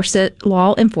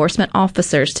enforcement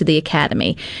officers to the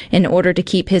academy in order to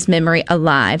keep his memory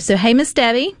alive. So, hey, Miss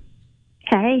Debbie.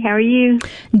 Hey, how are you?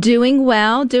 Doing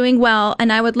well.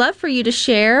 And I would love for you to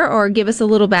share or give us a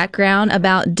little background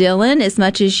about Dylan, as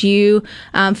much as you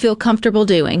feel comfortable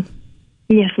doing.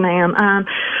 Yes, ma'am.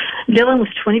 Dylan was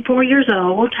 24 years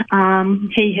old.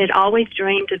 He had always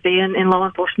dreamed of being in law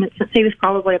enforcement since he was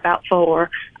probably about 4.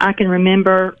 I can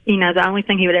remember, the only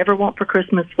thing he would ever want for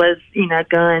Christmas was,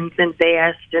 guns and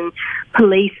vests and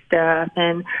police stuff.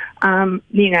 And,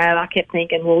 I kept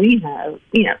thinking, well,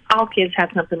 all kids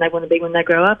have something they want to be when they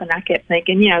grow up. And I kept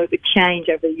thinking, it would change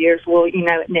over the years. Well,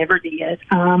 it never did.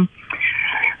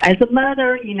 As a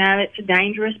mother, it's a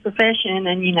dangerous profession.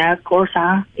 And, of course,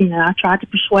 I tried to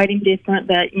persuade him different,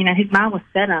 but, his mind was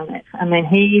set on it. I mean,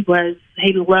 he loved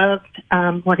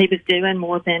what he was doing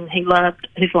more than he loved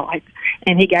his life.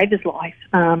 And he gave his life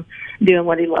doing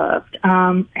what he loved.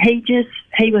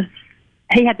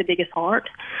 He had the biggest heart.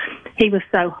 He was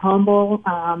so humble.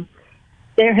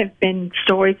 There have been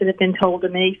stories that have been told to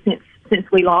me since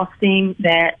we lost him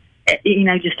that,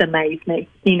 just amazed me.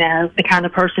 The kind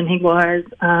of person he was,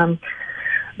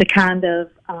 the kind of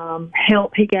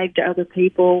help he gave to other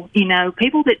people.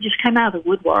 People that just came out of the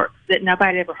woodwork that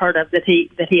nobody ever heard of that he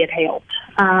had helped.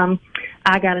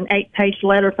 I got an 8-page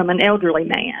letter from an elderly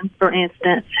man, for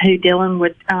instance, who Dylan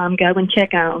would go and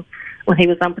check on when he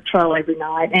was on patrol every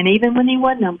night, and even when he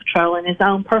wasn't on patrol, in his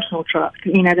own personal truck,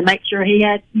 to make sure he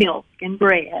had milk and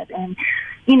bread and,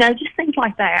 just things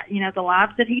like that. The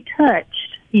lives that he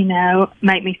touched,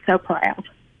 make me so proud.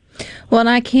 Well, and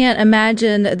I can't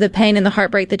imagine the pain and the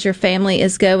heartbreak that your family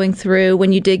is going through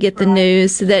when you did get the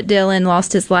news that Dylan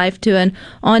lost his life to an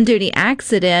on-duty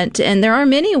accident. And there are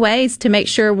many ways to make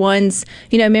sure one's,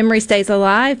 memory stays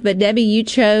alive. But Debbie, you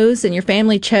chose and your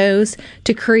family chose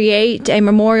to create a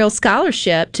memorial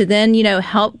scholarship to then,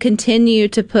 help continue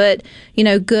to put,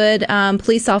 good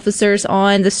police officers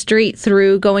on the street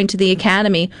through going to the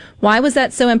academy. Why was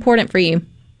that so important for you?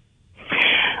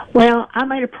 Well, I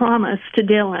made a promise to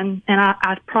Dylan, and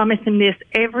I promise him this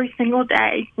every single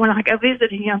day when I go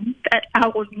visit him, that I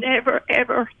will never,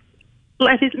 ever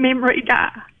let his memory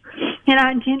die. And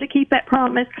I intend to keep that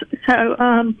promise.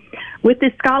 So, with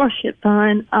this scholarship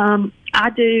fund, I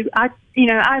do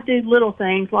little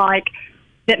things like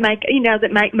that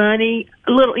make money,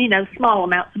 small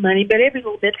amounts of money, but every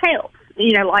little bit helps.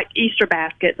 Like Easter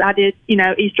baskets. I did,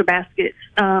 Easter baskets,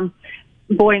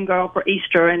 boy and girl for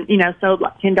Easter, and sold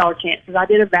like $10 chances. I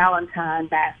did a Valentine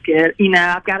basket.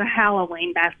 I've got a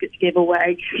Halloween basket to give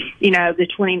away, the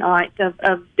 29th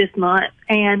of this month.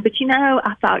 But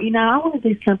I thought, I want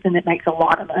to do something that makes a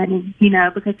lot of money,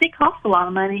 because it costs a lot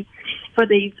of money for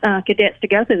these cadets to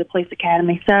go through the police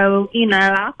academy. So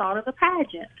I thought of a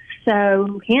pageant.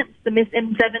 So hence the Miss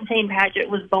M17 pageant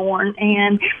was born,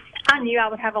 and I knew I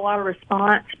would have a lot of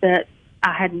response, but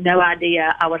I had no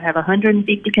idea I would have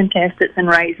 150 contestants and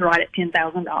raise right at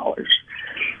 $10,000.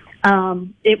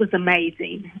 It was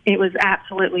amazing. It was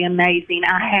absolutely amazing.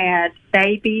 I had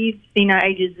babies,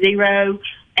 ages 0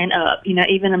 and up,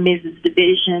 even a Mrs.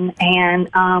 Division. And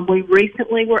we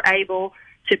recently were able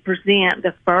to present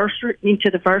the first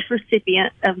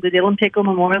recipient of the Dylan Pickle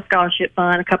Memorial Scholarship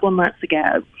Fund a couple of months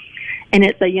ago. And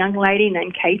it's a young lady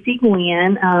named Casey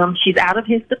Gwynn. She's out of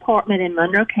his department in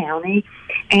Monroe County.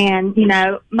 And,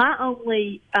 my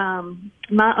only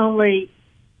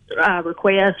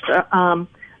request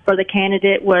for the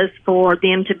candidate was for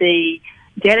them to be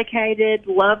dedicated,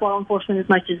 love law enforcement as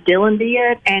much as Dylan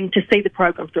did, and to see the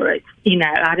program through.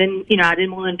 I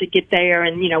didn't want him to get there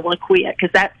and, want to quit,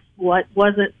 because that's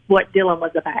wasn't what Dylan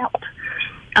was about.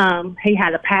 He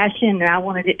had a passion, and I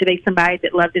wanted it to be somebody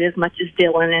that loved it as much as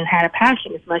Dylan and had a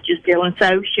passion as much as Dylan.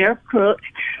 So Sheriff Crook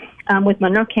with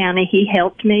Monroe County, he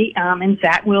helped me, and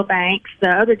Zach Wilbanks, the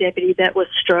other deputy that was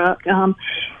struck,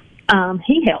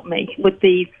 he helped me with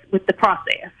the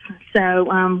process.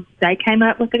 So they came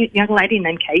up with a young lady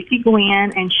named Casey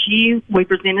Gwynn, and we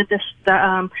presented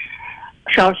the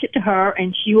scholarship to her,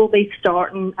 and she will be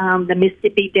starting the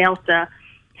Mississippi Delta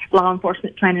Law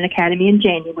Enforcement Training Academy in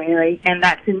January, and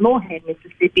that's in Moorhead,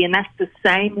 Mississippi, and that's the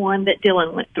same one that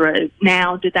Dylan went through.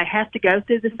 Now, do they have to go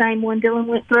through the same one Dylan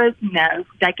went through? No.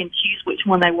 They can choose which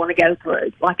one they want to go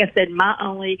through. Like I said, my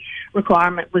only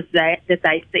requirement was that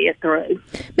they see it through.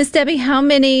 Miss Debbie, how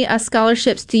many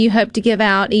scholarships do you hope to give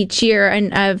out each year?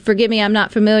 And forgive me, I'm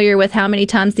not familiar with how many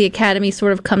times the Academy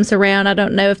sort of comes around. I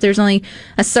don't know if there's only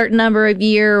a certain number of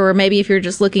year, or maybe if you're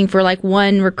just looking for like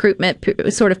one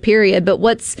recruitment sort of period. But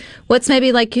what's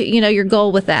maybe like, your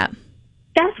goal with that?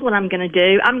 That's what I'm going to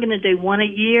do. I'm going to do one a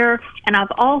year, and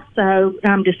I've also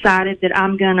decided that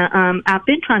I'm going to, I've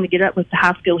been trying to get up with the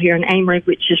high school here in Amory,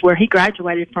 which is where he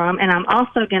graduated from, and I'm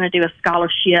also going to do a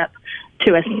scholarship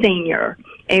to a senior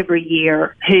every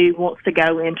year who wants to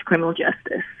go into criminal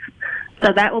justice.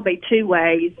 So that will be 2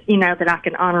 ways, that I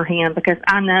can honor him, because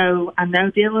I know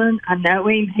Dylan, I know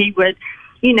him. He would,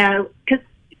 because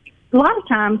a lot of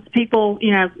times people,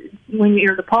 when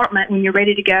you're in the department, when you're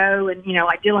ready to go, and,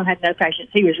 like Dylan had no patience,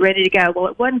 he was ready to go. Well,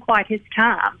 it wasn't quite his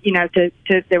time,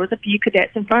 there was a few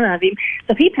cadets in front of him,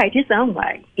 so he paid his own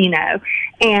way,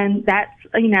 and that's,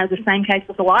 the same case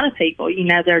with a lot of people,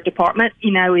 their department,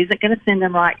 isn't going to send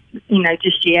them right,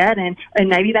 just yet, and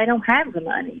maybe they don't have the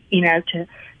money,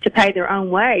 to pay their own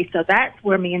way. So that's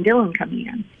where me and Dylan come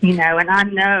in, and I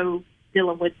know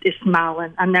Dylan is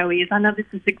smiling. I know he is. I know this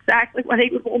is exactly what he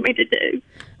would want me to do.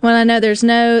 Well, I know there's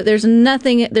no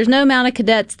amount of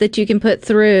cadets that you can put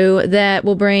through that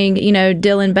will bring,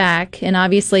 Dylan back. And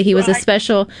obviously he was a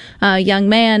special young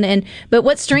man. But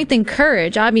what strength and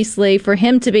courage, obviously, for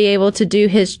him to be able to do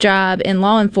his job in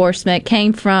law enforcement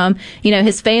came from,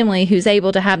 his family, who's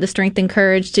able to have the strength and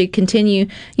courage to continue,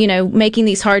 making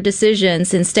these hard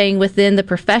decisions and staying within the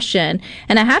profession.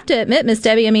 And I have to admit, Miss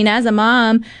Debbie, as a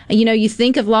mom, you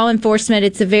think of law enforcement,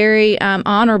 it's a very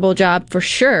honorable job for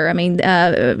sure.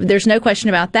 There's no question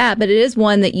about that, but it is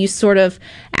one that you sort of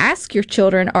ask your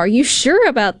children, are you sure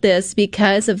about this,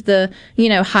 because of the,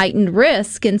 heightened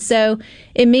risk? And so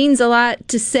it means a lot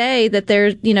to say that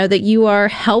that you are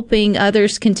helping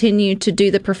others continue to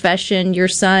do the profession your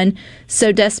son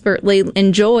so desperately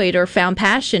enjoyed or found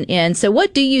passion in. So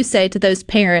what do you say to those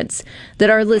parents that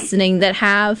are listening that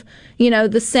have,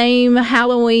 the same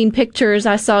Halloween pictures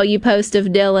I saw you post of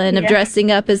Dylan, of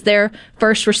dressing up as their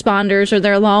first responders or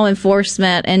their law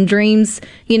enforcement, and dreams,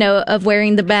 of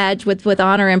wearing the badge with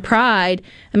honor and pride.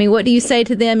 I mean, what do you say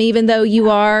to them, even though you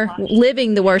are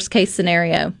living the worst case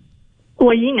scenario?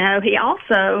 Well, he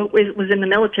also was in the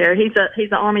military.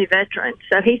 He's an Army veteran,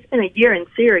 so he spent a year in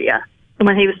Syria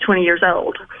when he was 20 years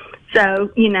old.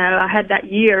 So, I had that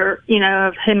year,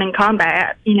 of him in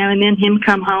combat, and then him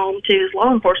come home to his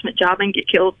law enforcement job and get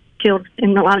killed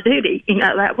in the line of duty.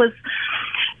 That was,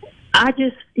 I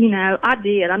just, I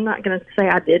did. I'm not going to say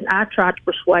I didn't. I tried to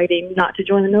persuade him not to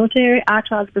join the military. I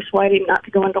tried to persuade him not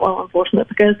to go into law enforcement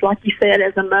because, like you said,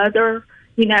 as a mother,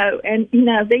 these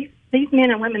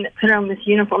men and women that put on this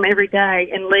uniform every day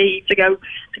and leave to go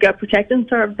protect and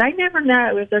serve, they never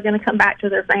know if they're going to come back to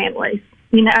their families.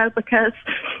 Because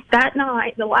that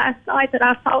night, the last night that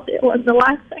I saw Dylan, the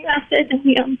last thing I said to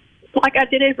him, like I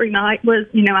did every night, was,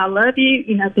 I love you,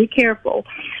 be careful.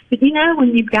 But,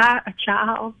 when you've got a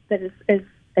child that is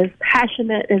as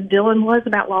passionate as Dylan was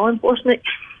about law enforcement,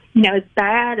 as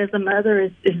bad as a mother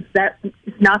is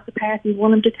not the path you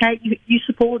want them to take, you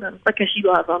support them because you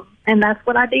love them. And that's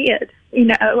what I did.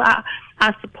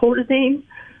 I supported him.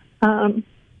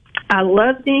 I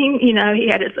loved him. He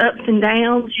had his ups and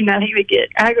downs. He would get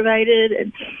aggravated,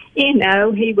 and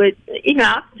he would.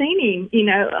 I've seen him.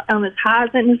 On his highs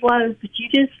and his lows. But you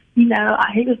just, he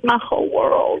was my whole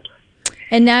world.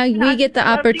 And now we get the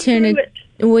opportunity.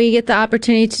 We get the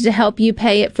opportunity to help you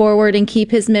pay it forward and keep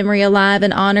his memory alive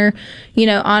and honor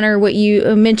what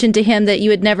you mentioned to him, that you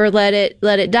would never let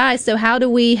it die. So how do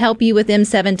we help you with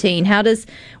M17?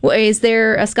 Is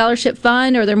there a scholarship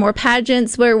fund, or are there more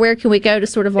pageants? Where can we go to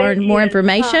sort of learn more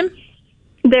information?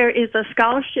 There is a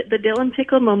scholarship, the Dylan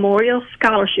Pickle Memorial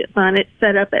Scholarship Fund. It's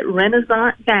set up at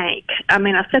Renaissance Bank. I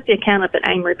set the account up at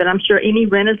Amory, but I'm sure any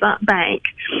Renaissance bank,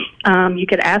 you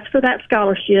could ask for that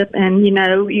scholarship, and we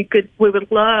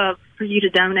would love for you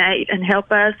to donate and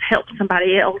help us help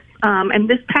somebody else. And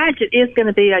this pageant is going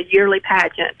to be a yearly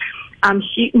pageant. I'm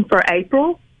shooting for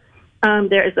April.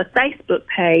 There is a Facebook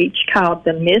page called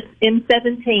the Miss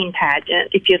M17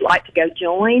 Pageant if you'd like to go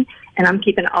join. And I'm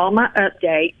keeping all my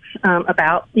updates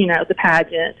about, the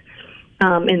pageant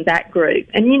in that group.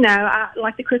 And, I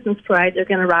like the Christmas parade, they're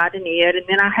going to ride in it. And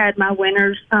then I had my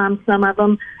winners, some of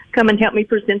them, come and help me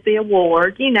present the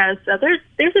award. So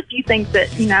there's a few things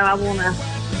that, I want to,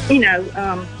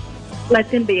 let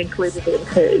them be included in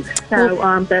too. So,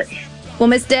 Well,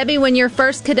 Miss Debbie, when your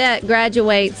first cadet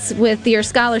graduates with your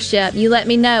scholarship, you let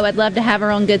me know. I'd love to have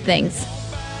her on Good Things.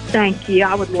 Thank you.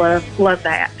 I would love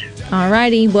that. All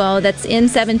righty. Well, that's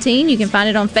M17. You can find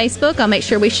it on Facebook. I'll make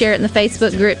sure we share it in the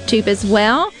Facebook group too as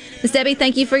well. Miss Debbie,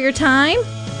 thank you for your time.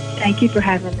 Thank you for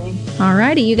having me. All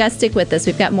righty. You guys stick with us.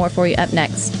 We've got more for you up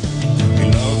next.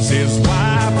 He loves his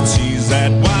wife, and she's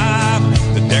that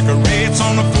wife that decorates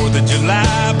on the 4th of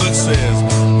July, but says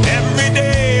every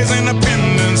day is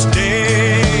Independence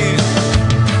Day.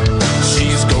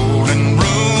 She's golden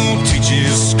rule,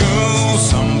 teaches school.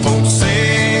 Some folks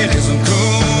say it isn't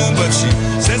cool, but she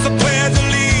says the Pledge of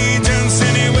Allegiance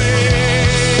anyway.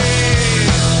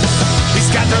 He's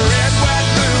got the red, white,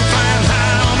 blue flying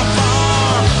high on the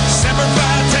farm. Semper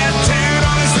Fi tattooed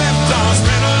on his left arm.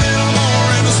 Spent a little more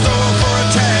in the store for a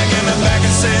tag, and the back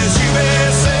it says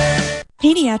USA.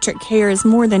 Pediatric care is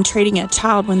more than treating a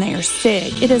child when they are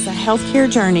sick. It is a healthcare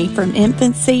journey from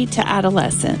infancy to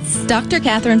adolescence. Dr.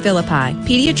 Catherine Philippi,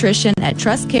 pediatrician at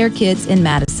Trust Care Kids in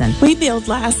Madison. We build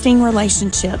lasting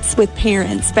relationships with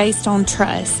parents based on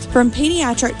trust. From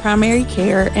pediatric primary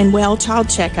care and well child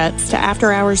checkups to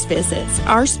after-hours visits,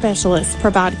 our specialists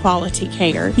provide quality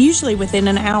care, usually within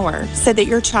an hour, so that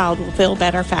your child will feel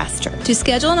better faster. To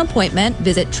schedule an appointment,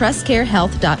 visit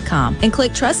trustcarehealth.com and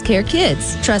click Trust Care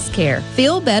Kids. Trust Care.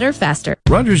 Feel better faster.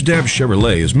 Rogers Dabbs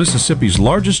Chevrolet is Mississippi's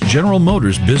largest General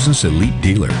Motors business elite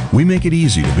dealer. We make it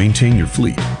easy to maintain your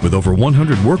fleet with over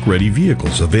 100 work-ready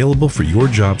vehicles available for your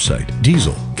job site.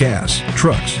 Diesel, gas,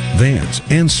 trucks, vans,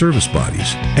 and service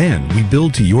bodies. And we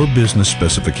build to your business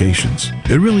specifications.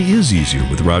 It really is easier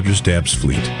with Rogers Dabbs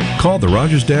Fleet. Call the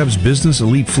Rogers Dabbs Business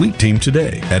Elite Fleet Team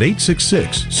today at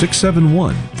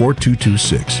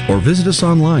 866-671-4226 or visit us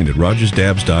online at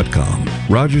rogersdabbs.com.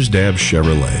 Rogers Dabbs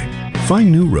Chevrolet.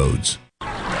 Find new roads.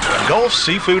 Gulf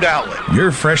Seafood Outlet.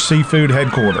 Your fresh seafood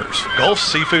headquarters. Gulf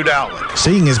Seafood Outlet.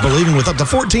 Seeing is believing with up to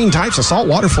 14 types of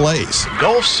saltwater fillets.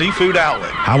 Gulf Seafood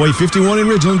Outlet. Highway 51 in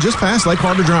Ridgeland, just past Lake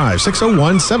Harbor Drive,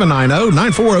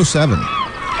 601-790-9407.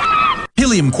 He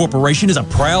Pilium Corporation is a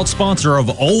proud sponsor of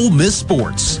Ole Miss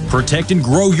Sports. Protect and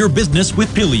grow your business with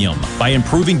Pilium. By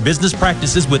improving business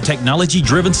practices with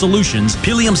technology-driven solutions,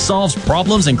 Pilium solves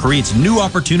problems and creates new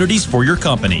opportunities for your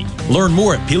company. Learn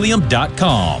more at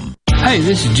Pilium.com. Hey,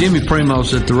 this is Jimmy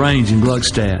Primos at the Range in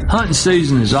Gluckstadt. Hunting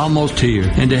season is almost here,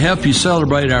 and to help you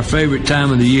celebrate our favorite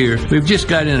time of the year, we've just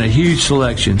got in a huge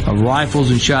selection of rifles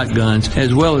and shotguns,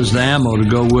 as well as the ammo to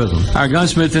go with them. Our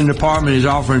gunsmithing department is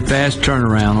offering fast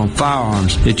turnaround on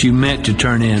firearms that you meant to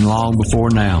turn in long before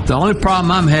now. The only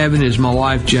problem I'm having is my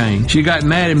wife, Jane. She got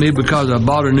mad at me because I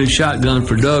bought a new shotgun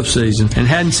for dove season and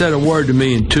hadn't said a word to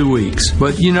me in 2 weeks.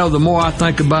 But, you know, the more I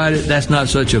think about it, that's not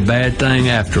such a bad thing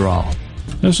after all.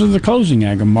 This is the closing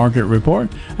ag market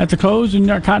report. At the close, the New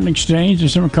York Cotton Exchange,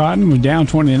 December cotton was down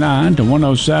 29 to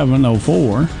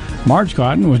 107.04. March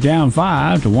cotton was down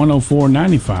 5 to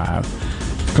 104.95.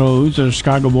 Close at the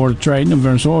Chicago Board of Trade,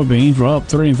 November soybeans were up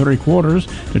 3 3/4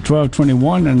 to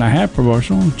 12.21.5 per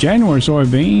bushel. January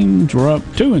soybeans were up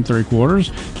 2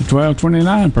 3/4 to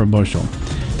 12.29 per bushel.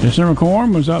 December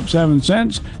corn was up 7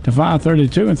 cents to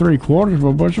 5.32 3/4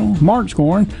 per bushel. March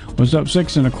corn was up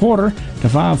 6 1/4 to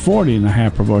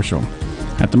 5.40.5 per bushel.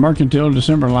 At the mercantile,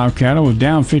 December live cattle was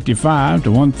down 55 to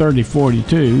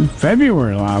 130.42.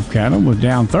 February live cattle was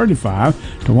down 35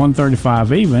 to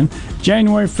 135 even.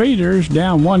 January feeders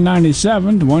down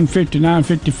 197 to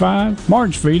 159.55.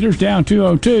 March feeders down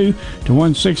 202 to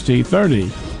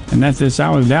 160.30. And at this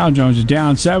hour, the Dow Jones is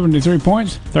down 73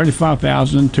 points,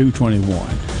 35,221.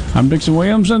 I'm Dixon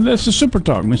Williams, and this is Super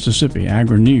Talk Mississippi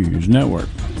Agri-News Network.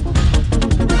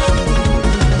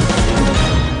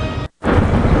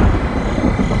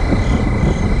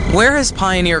 Where has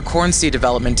Pioneer corn seed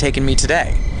development taken me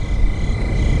today?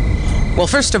 Well,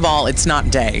 first of all, it's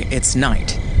not day, it's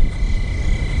night.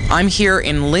 I'm here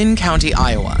in Lynn County,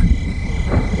 Iowa.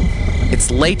 It's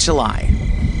late July.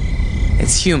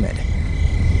 It's humid.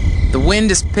 The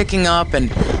wind is picking up, and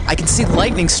I can see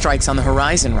lightning strikes on the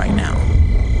horizon right now.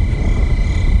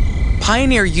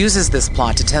 Pioneer uses this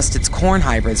plot to test its corn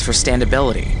hybrids for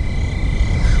standability.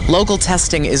 Local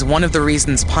testing is one of the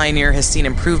reasons Pioneer has seen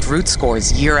improved root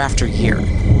scores year after year.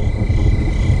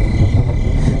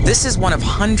 This is one of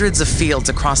hundreds of fields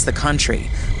across the country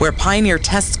where Pioneer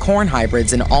tests corn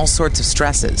hybrids in all sorts of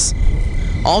stresses,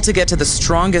 all to get to the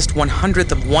strongest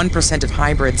 1/100th of 1% of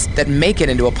hybrids that make it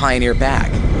into a Pioneer bag.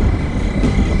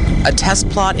 A test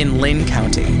plot in Lynn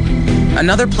County,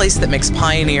 another place that makes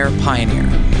Pioneer Pioneer.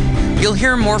 You'll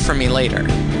hear more from me later.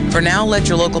 For now, let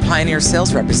your local Pioneer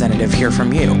sales representative hear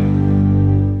from you.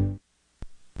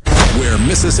 Where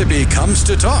Mississippi comes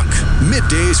to talk.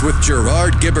 Middays with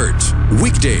Gerard Gibbert.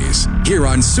 Weekdays here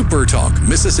on Super Talk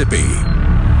Mississippi.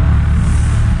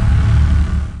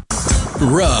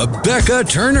 Rebecca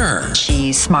Turner.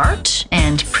 She's smart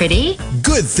and pretty.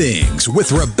 Good Things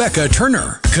with Rebecca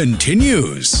Turner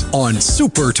continues on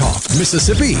Super Talk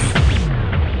Mississippi.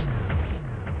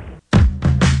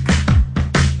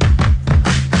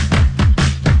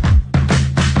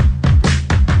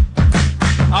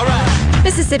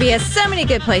 Mississippi has so many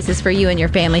good places for you and your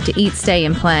family to eat, stay,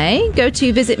 and play. Go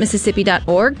to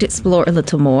visitmississippi.org to explore a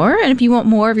little more. And if you want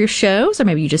more of your shows, or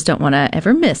maybe you just don't want to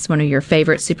ever miss one of your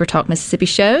favorite Super Talk Mississippi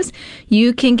shows,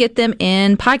 you can get them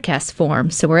in podcast form.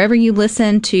 So wherever you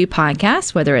listen to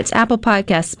podcasts, whether it's Apple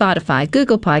Podcasts, Spotify,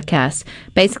 Google Podcasts,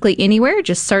 basically anywhere,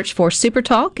 just search for Super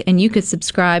Talk, and you could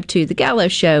subscribe to The Gallo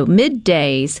Show,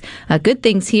 Middays, Good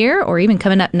Things Here, or even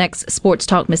coming up next, Sports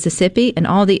Talk Mississippi, and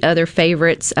all the other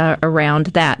favorites around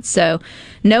that. So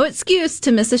no excuse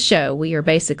to miss a show. We are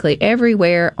basically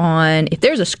everywhere on, if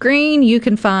there's a screen, you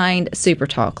can find Super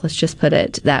Talk. Let's just put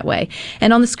it that way.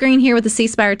 And on the screen here with the C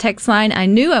Spire text line, I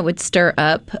knew I would stir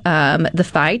up the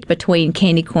fight between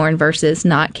candy corn versus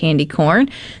not candy corn.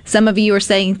 Some of you are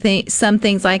saying some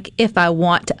things like, if I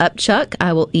want to upchuck,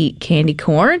 I will eat candy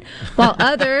corn. While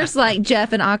others, like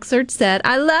Jeff in Oxford, said,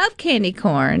 I love candy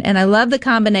corn, and I love the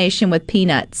combination with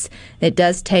peanuts. It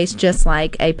does taste just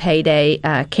like a payday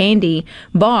candy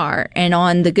bar. And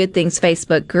on the Good Things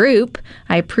Facebook group,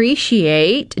 I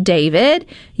appreciate, David,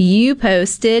 you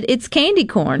posted it's candy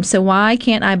corn, so why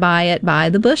can't I buy it by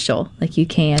the bushel like you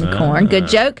can corn? Good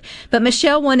joke. But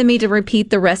Michelle wanted me to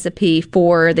repeat the recipe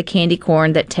for the candy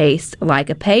corn that tastes like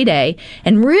a payday.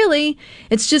 And really,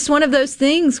 it's just one of those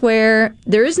things where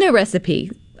there is no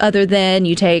recipe other than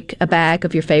you take a bag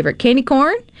of your favorite candy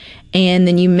corn and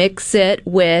then you mix it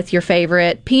with your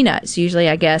favorite peanuts. Usually,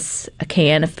 I guess, a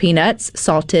can of peanuts.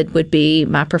 Salted would be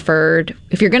my preferred.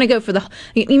 If you're going to go for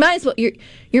you might as well,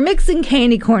 you're mixing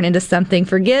candy corn into something.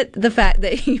 Forget the fact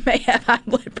that you may have high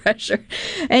blood pressure,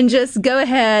 and just go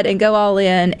ahead and go all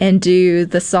in and do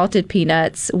the salted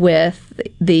peanuts with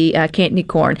the candy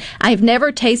corn. I've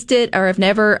never tasted or I've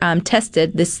never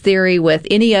tested this theory with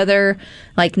any other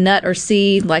like nut or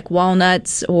seed, like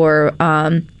walnuts or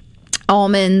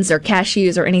almonds or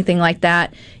cashews or anything like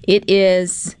that. It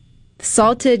is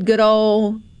salted good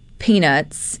old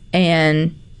peanuts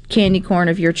and candy corn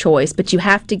of your choice, but you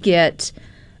have to get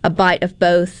a bite of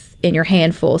both in your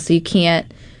handful, so you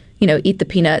can't, eat the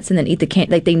peanuts and then eat the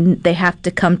candy. Like they have to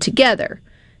come together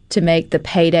to make the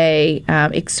payday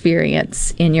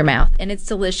experience in your mouth. And it's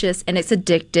delicious and it's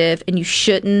addictive, and you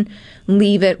shouldn't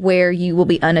leave it where you will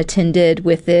be unattended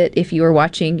with it if you are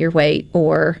watching your weight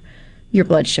or your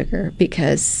blood sugar,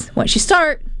 because once you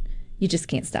start, you just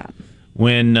can't stop.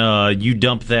 When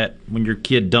when your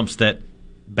kid dumps that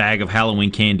bag of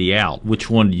Halloween candy out, which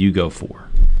one do you go for?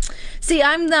 See,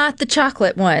 I'm not the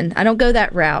chocolate one. I don't go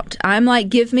that route. I'm like,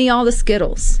 give me all the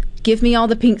Skittles. Give me all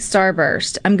the pink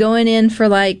Starburst. I'm going in for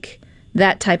like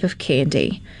that type of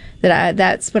candy.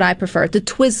 That's what I prefer. The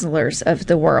Twizzlers of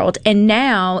the world. And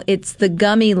now it's the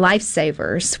gummy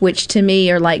Lifesavers, which to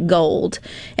me are like gold.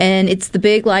 And it's the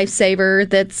big Lifesaver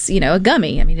that's, a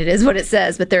gummy. I mean, it is what it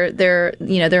says, but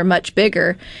they're much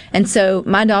bigger. And so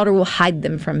my daughter will hide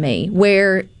them from me.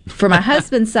 Where for my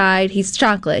husband's side, he's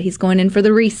chocolate. He's going in for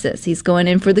the Reese's. He's going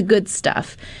in for the good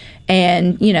stuff.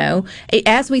 And,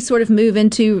 as we sort of move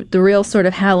into the real sort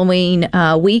of Halloween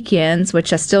weekends,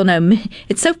 which I still know,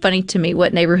 it's so funny to me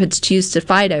what neighborhoods choose to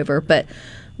fight over, but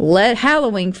let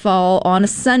Halloween fall on a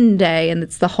Sunday, and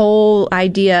it's the whole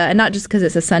idea, and not just because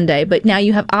it's a Sunday, but now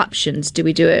you have options. Do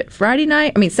we do it Saturday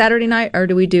night, or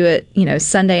do we do it,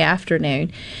 Sunday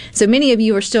afternoon? So many of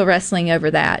you are still wrestling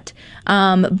over that.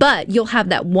 But you'll have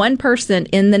that one person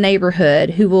in the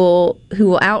neighborhood who will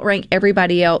outrank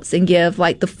everybody else and give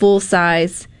like the full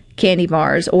size candy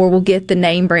bars, or will get the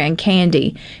name brand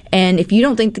candy. And if you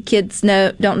don't think the kids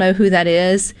don't know who that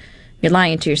is, you're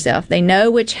lying to yourself. They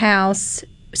know which house,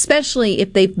 especially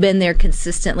if they've been there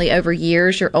consistently over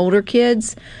years. Your older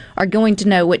kids are going to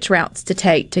know which routes to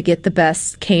take to get the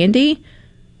best candy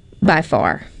by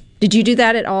far. Did you do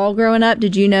that at all growing up?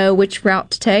 Did you know which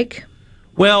route to take?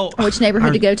 Well, or which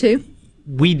neighborhood to go to?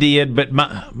 We did, but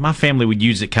my family would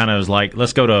use it kind of as like,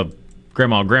 let's go to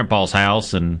Grandma and Grandpa's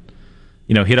house and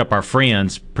hit up our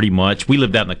friends. Pretty much, we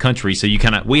lived out in the country, so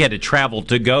we had to travel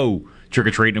to go trick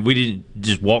or treating. We didn't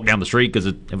just walk down the street because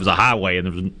it was a highway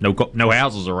and there was no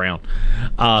houses around.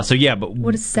 But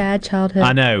what a sad childhood.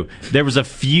 I know. There was a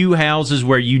few houses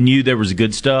where you knew there was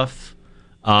good stuff,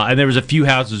 and there was a few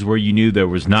houses where you knew there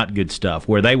was not good stuff.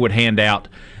 Where they would hand out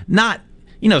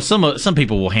some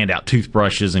people will hand out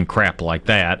toothbrushes and crap like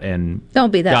that, and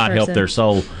don't be that God person. Help their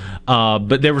soul.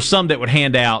 But there were some that would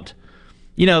hand out,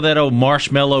 that old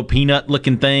marshmallow peanut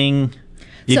looking thing.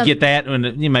 You'd get that,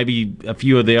 and maybe a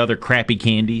few of the other crappy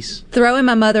candies. Throwing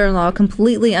my mother-in-law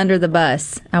completely under the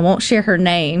bus. I won't share her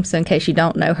name, so in case you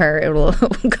don't know her, it will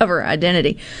cover her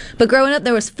identity. But growing up,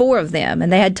 there was 4 of them,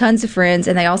 and they had tons of friends,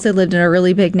 and they also lived in a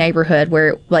really big neighborhood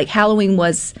where, like, Halloween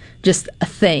was just a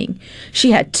thing.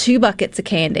 She had 2 buckets of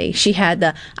candy. She had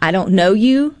the I don't know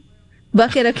you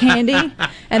bucket of candy,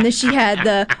 and then she had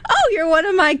the you're one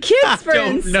of my kids'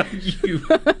 friends. I don't know you.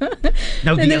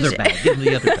 No, the other bag. Give me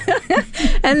the other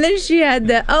bag. And then she had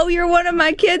the you're one of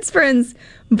my kids' friends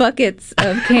buckets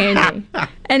of candy.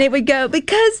 And it would go,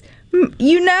 because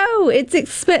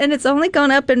it's and it's only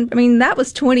gone up, and that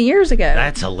was 20 years ago.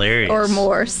 That's hilarious. Or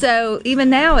more. So even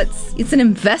now it's an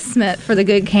investment for the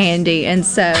good candy, and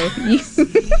so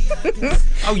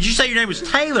Oh, did you say your name was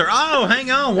Taylor? Oh,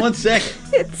 hang on one second.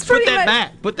 Put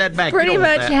that back. Pretty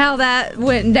much how that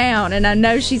went down, and I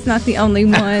know she's not the only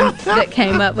one that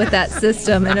came up with that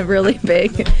system in a really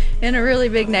big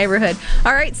neighborhood.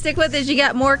 All right, stick with us. You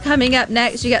got more coming up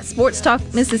next. You got Sports Talk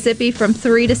Mississippi from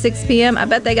 3 to 6 p.m. I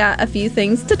bet they got a few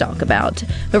things to talk about.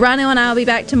 But Rhino and I will be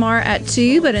back tomorrow at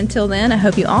 2. But until then, I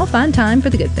hope you all find time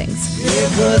for the good things. Here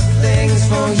good things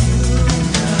for you,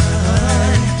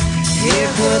 God. Here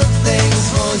good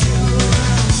things for you.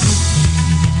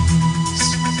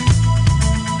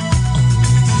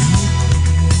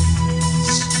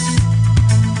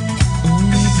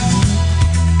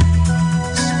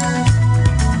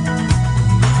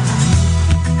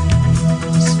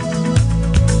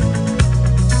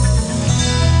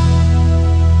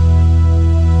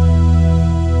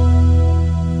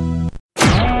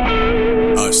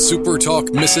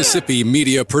 SuperTalk Mississippi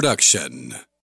Media Production.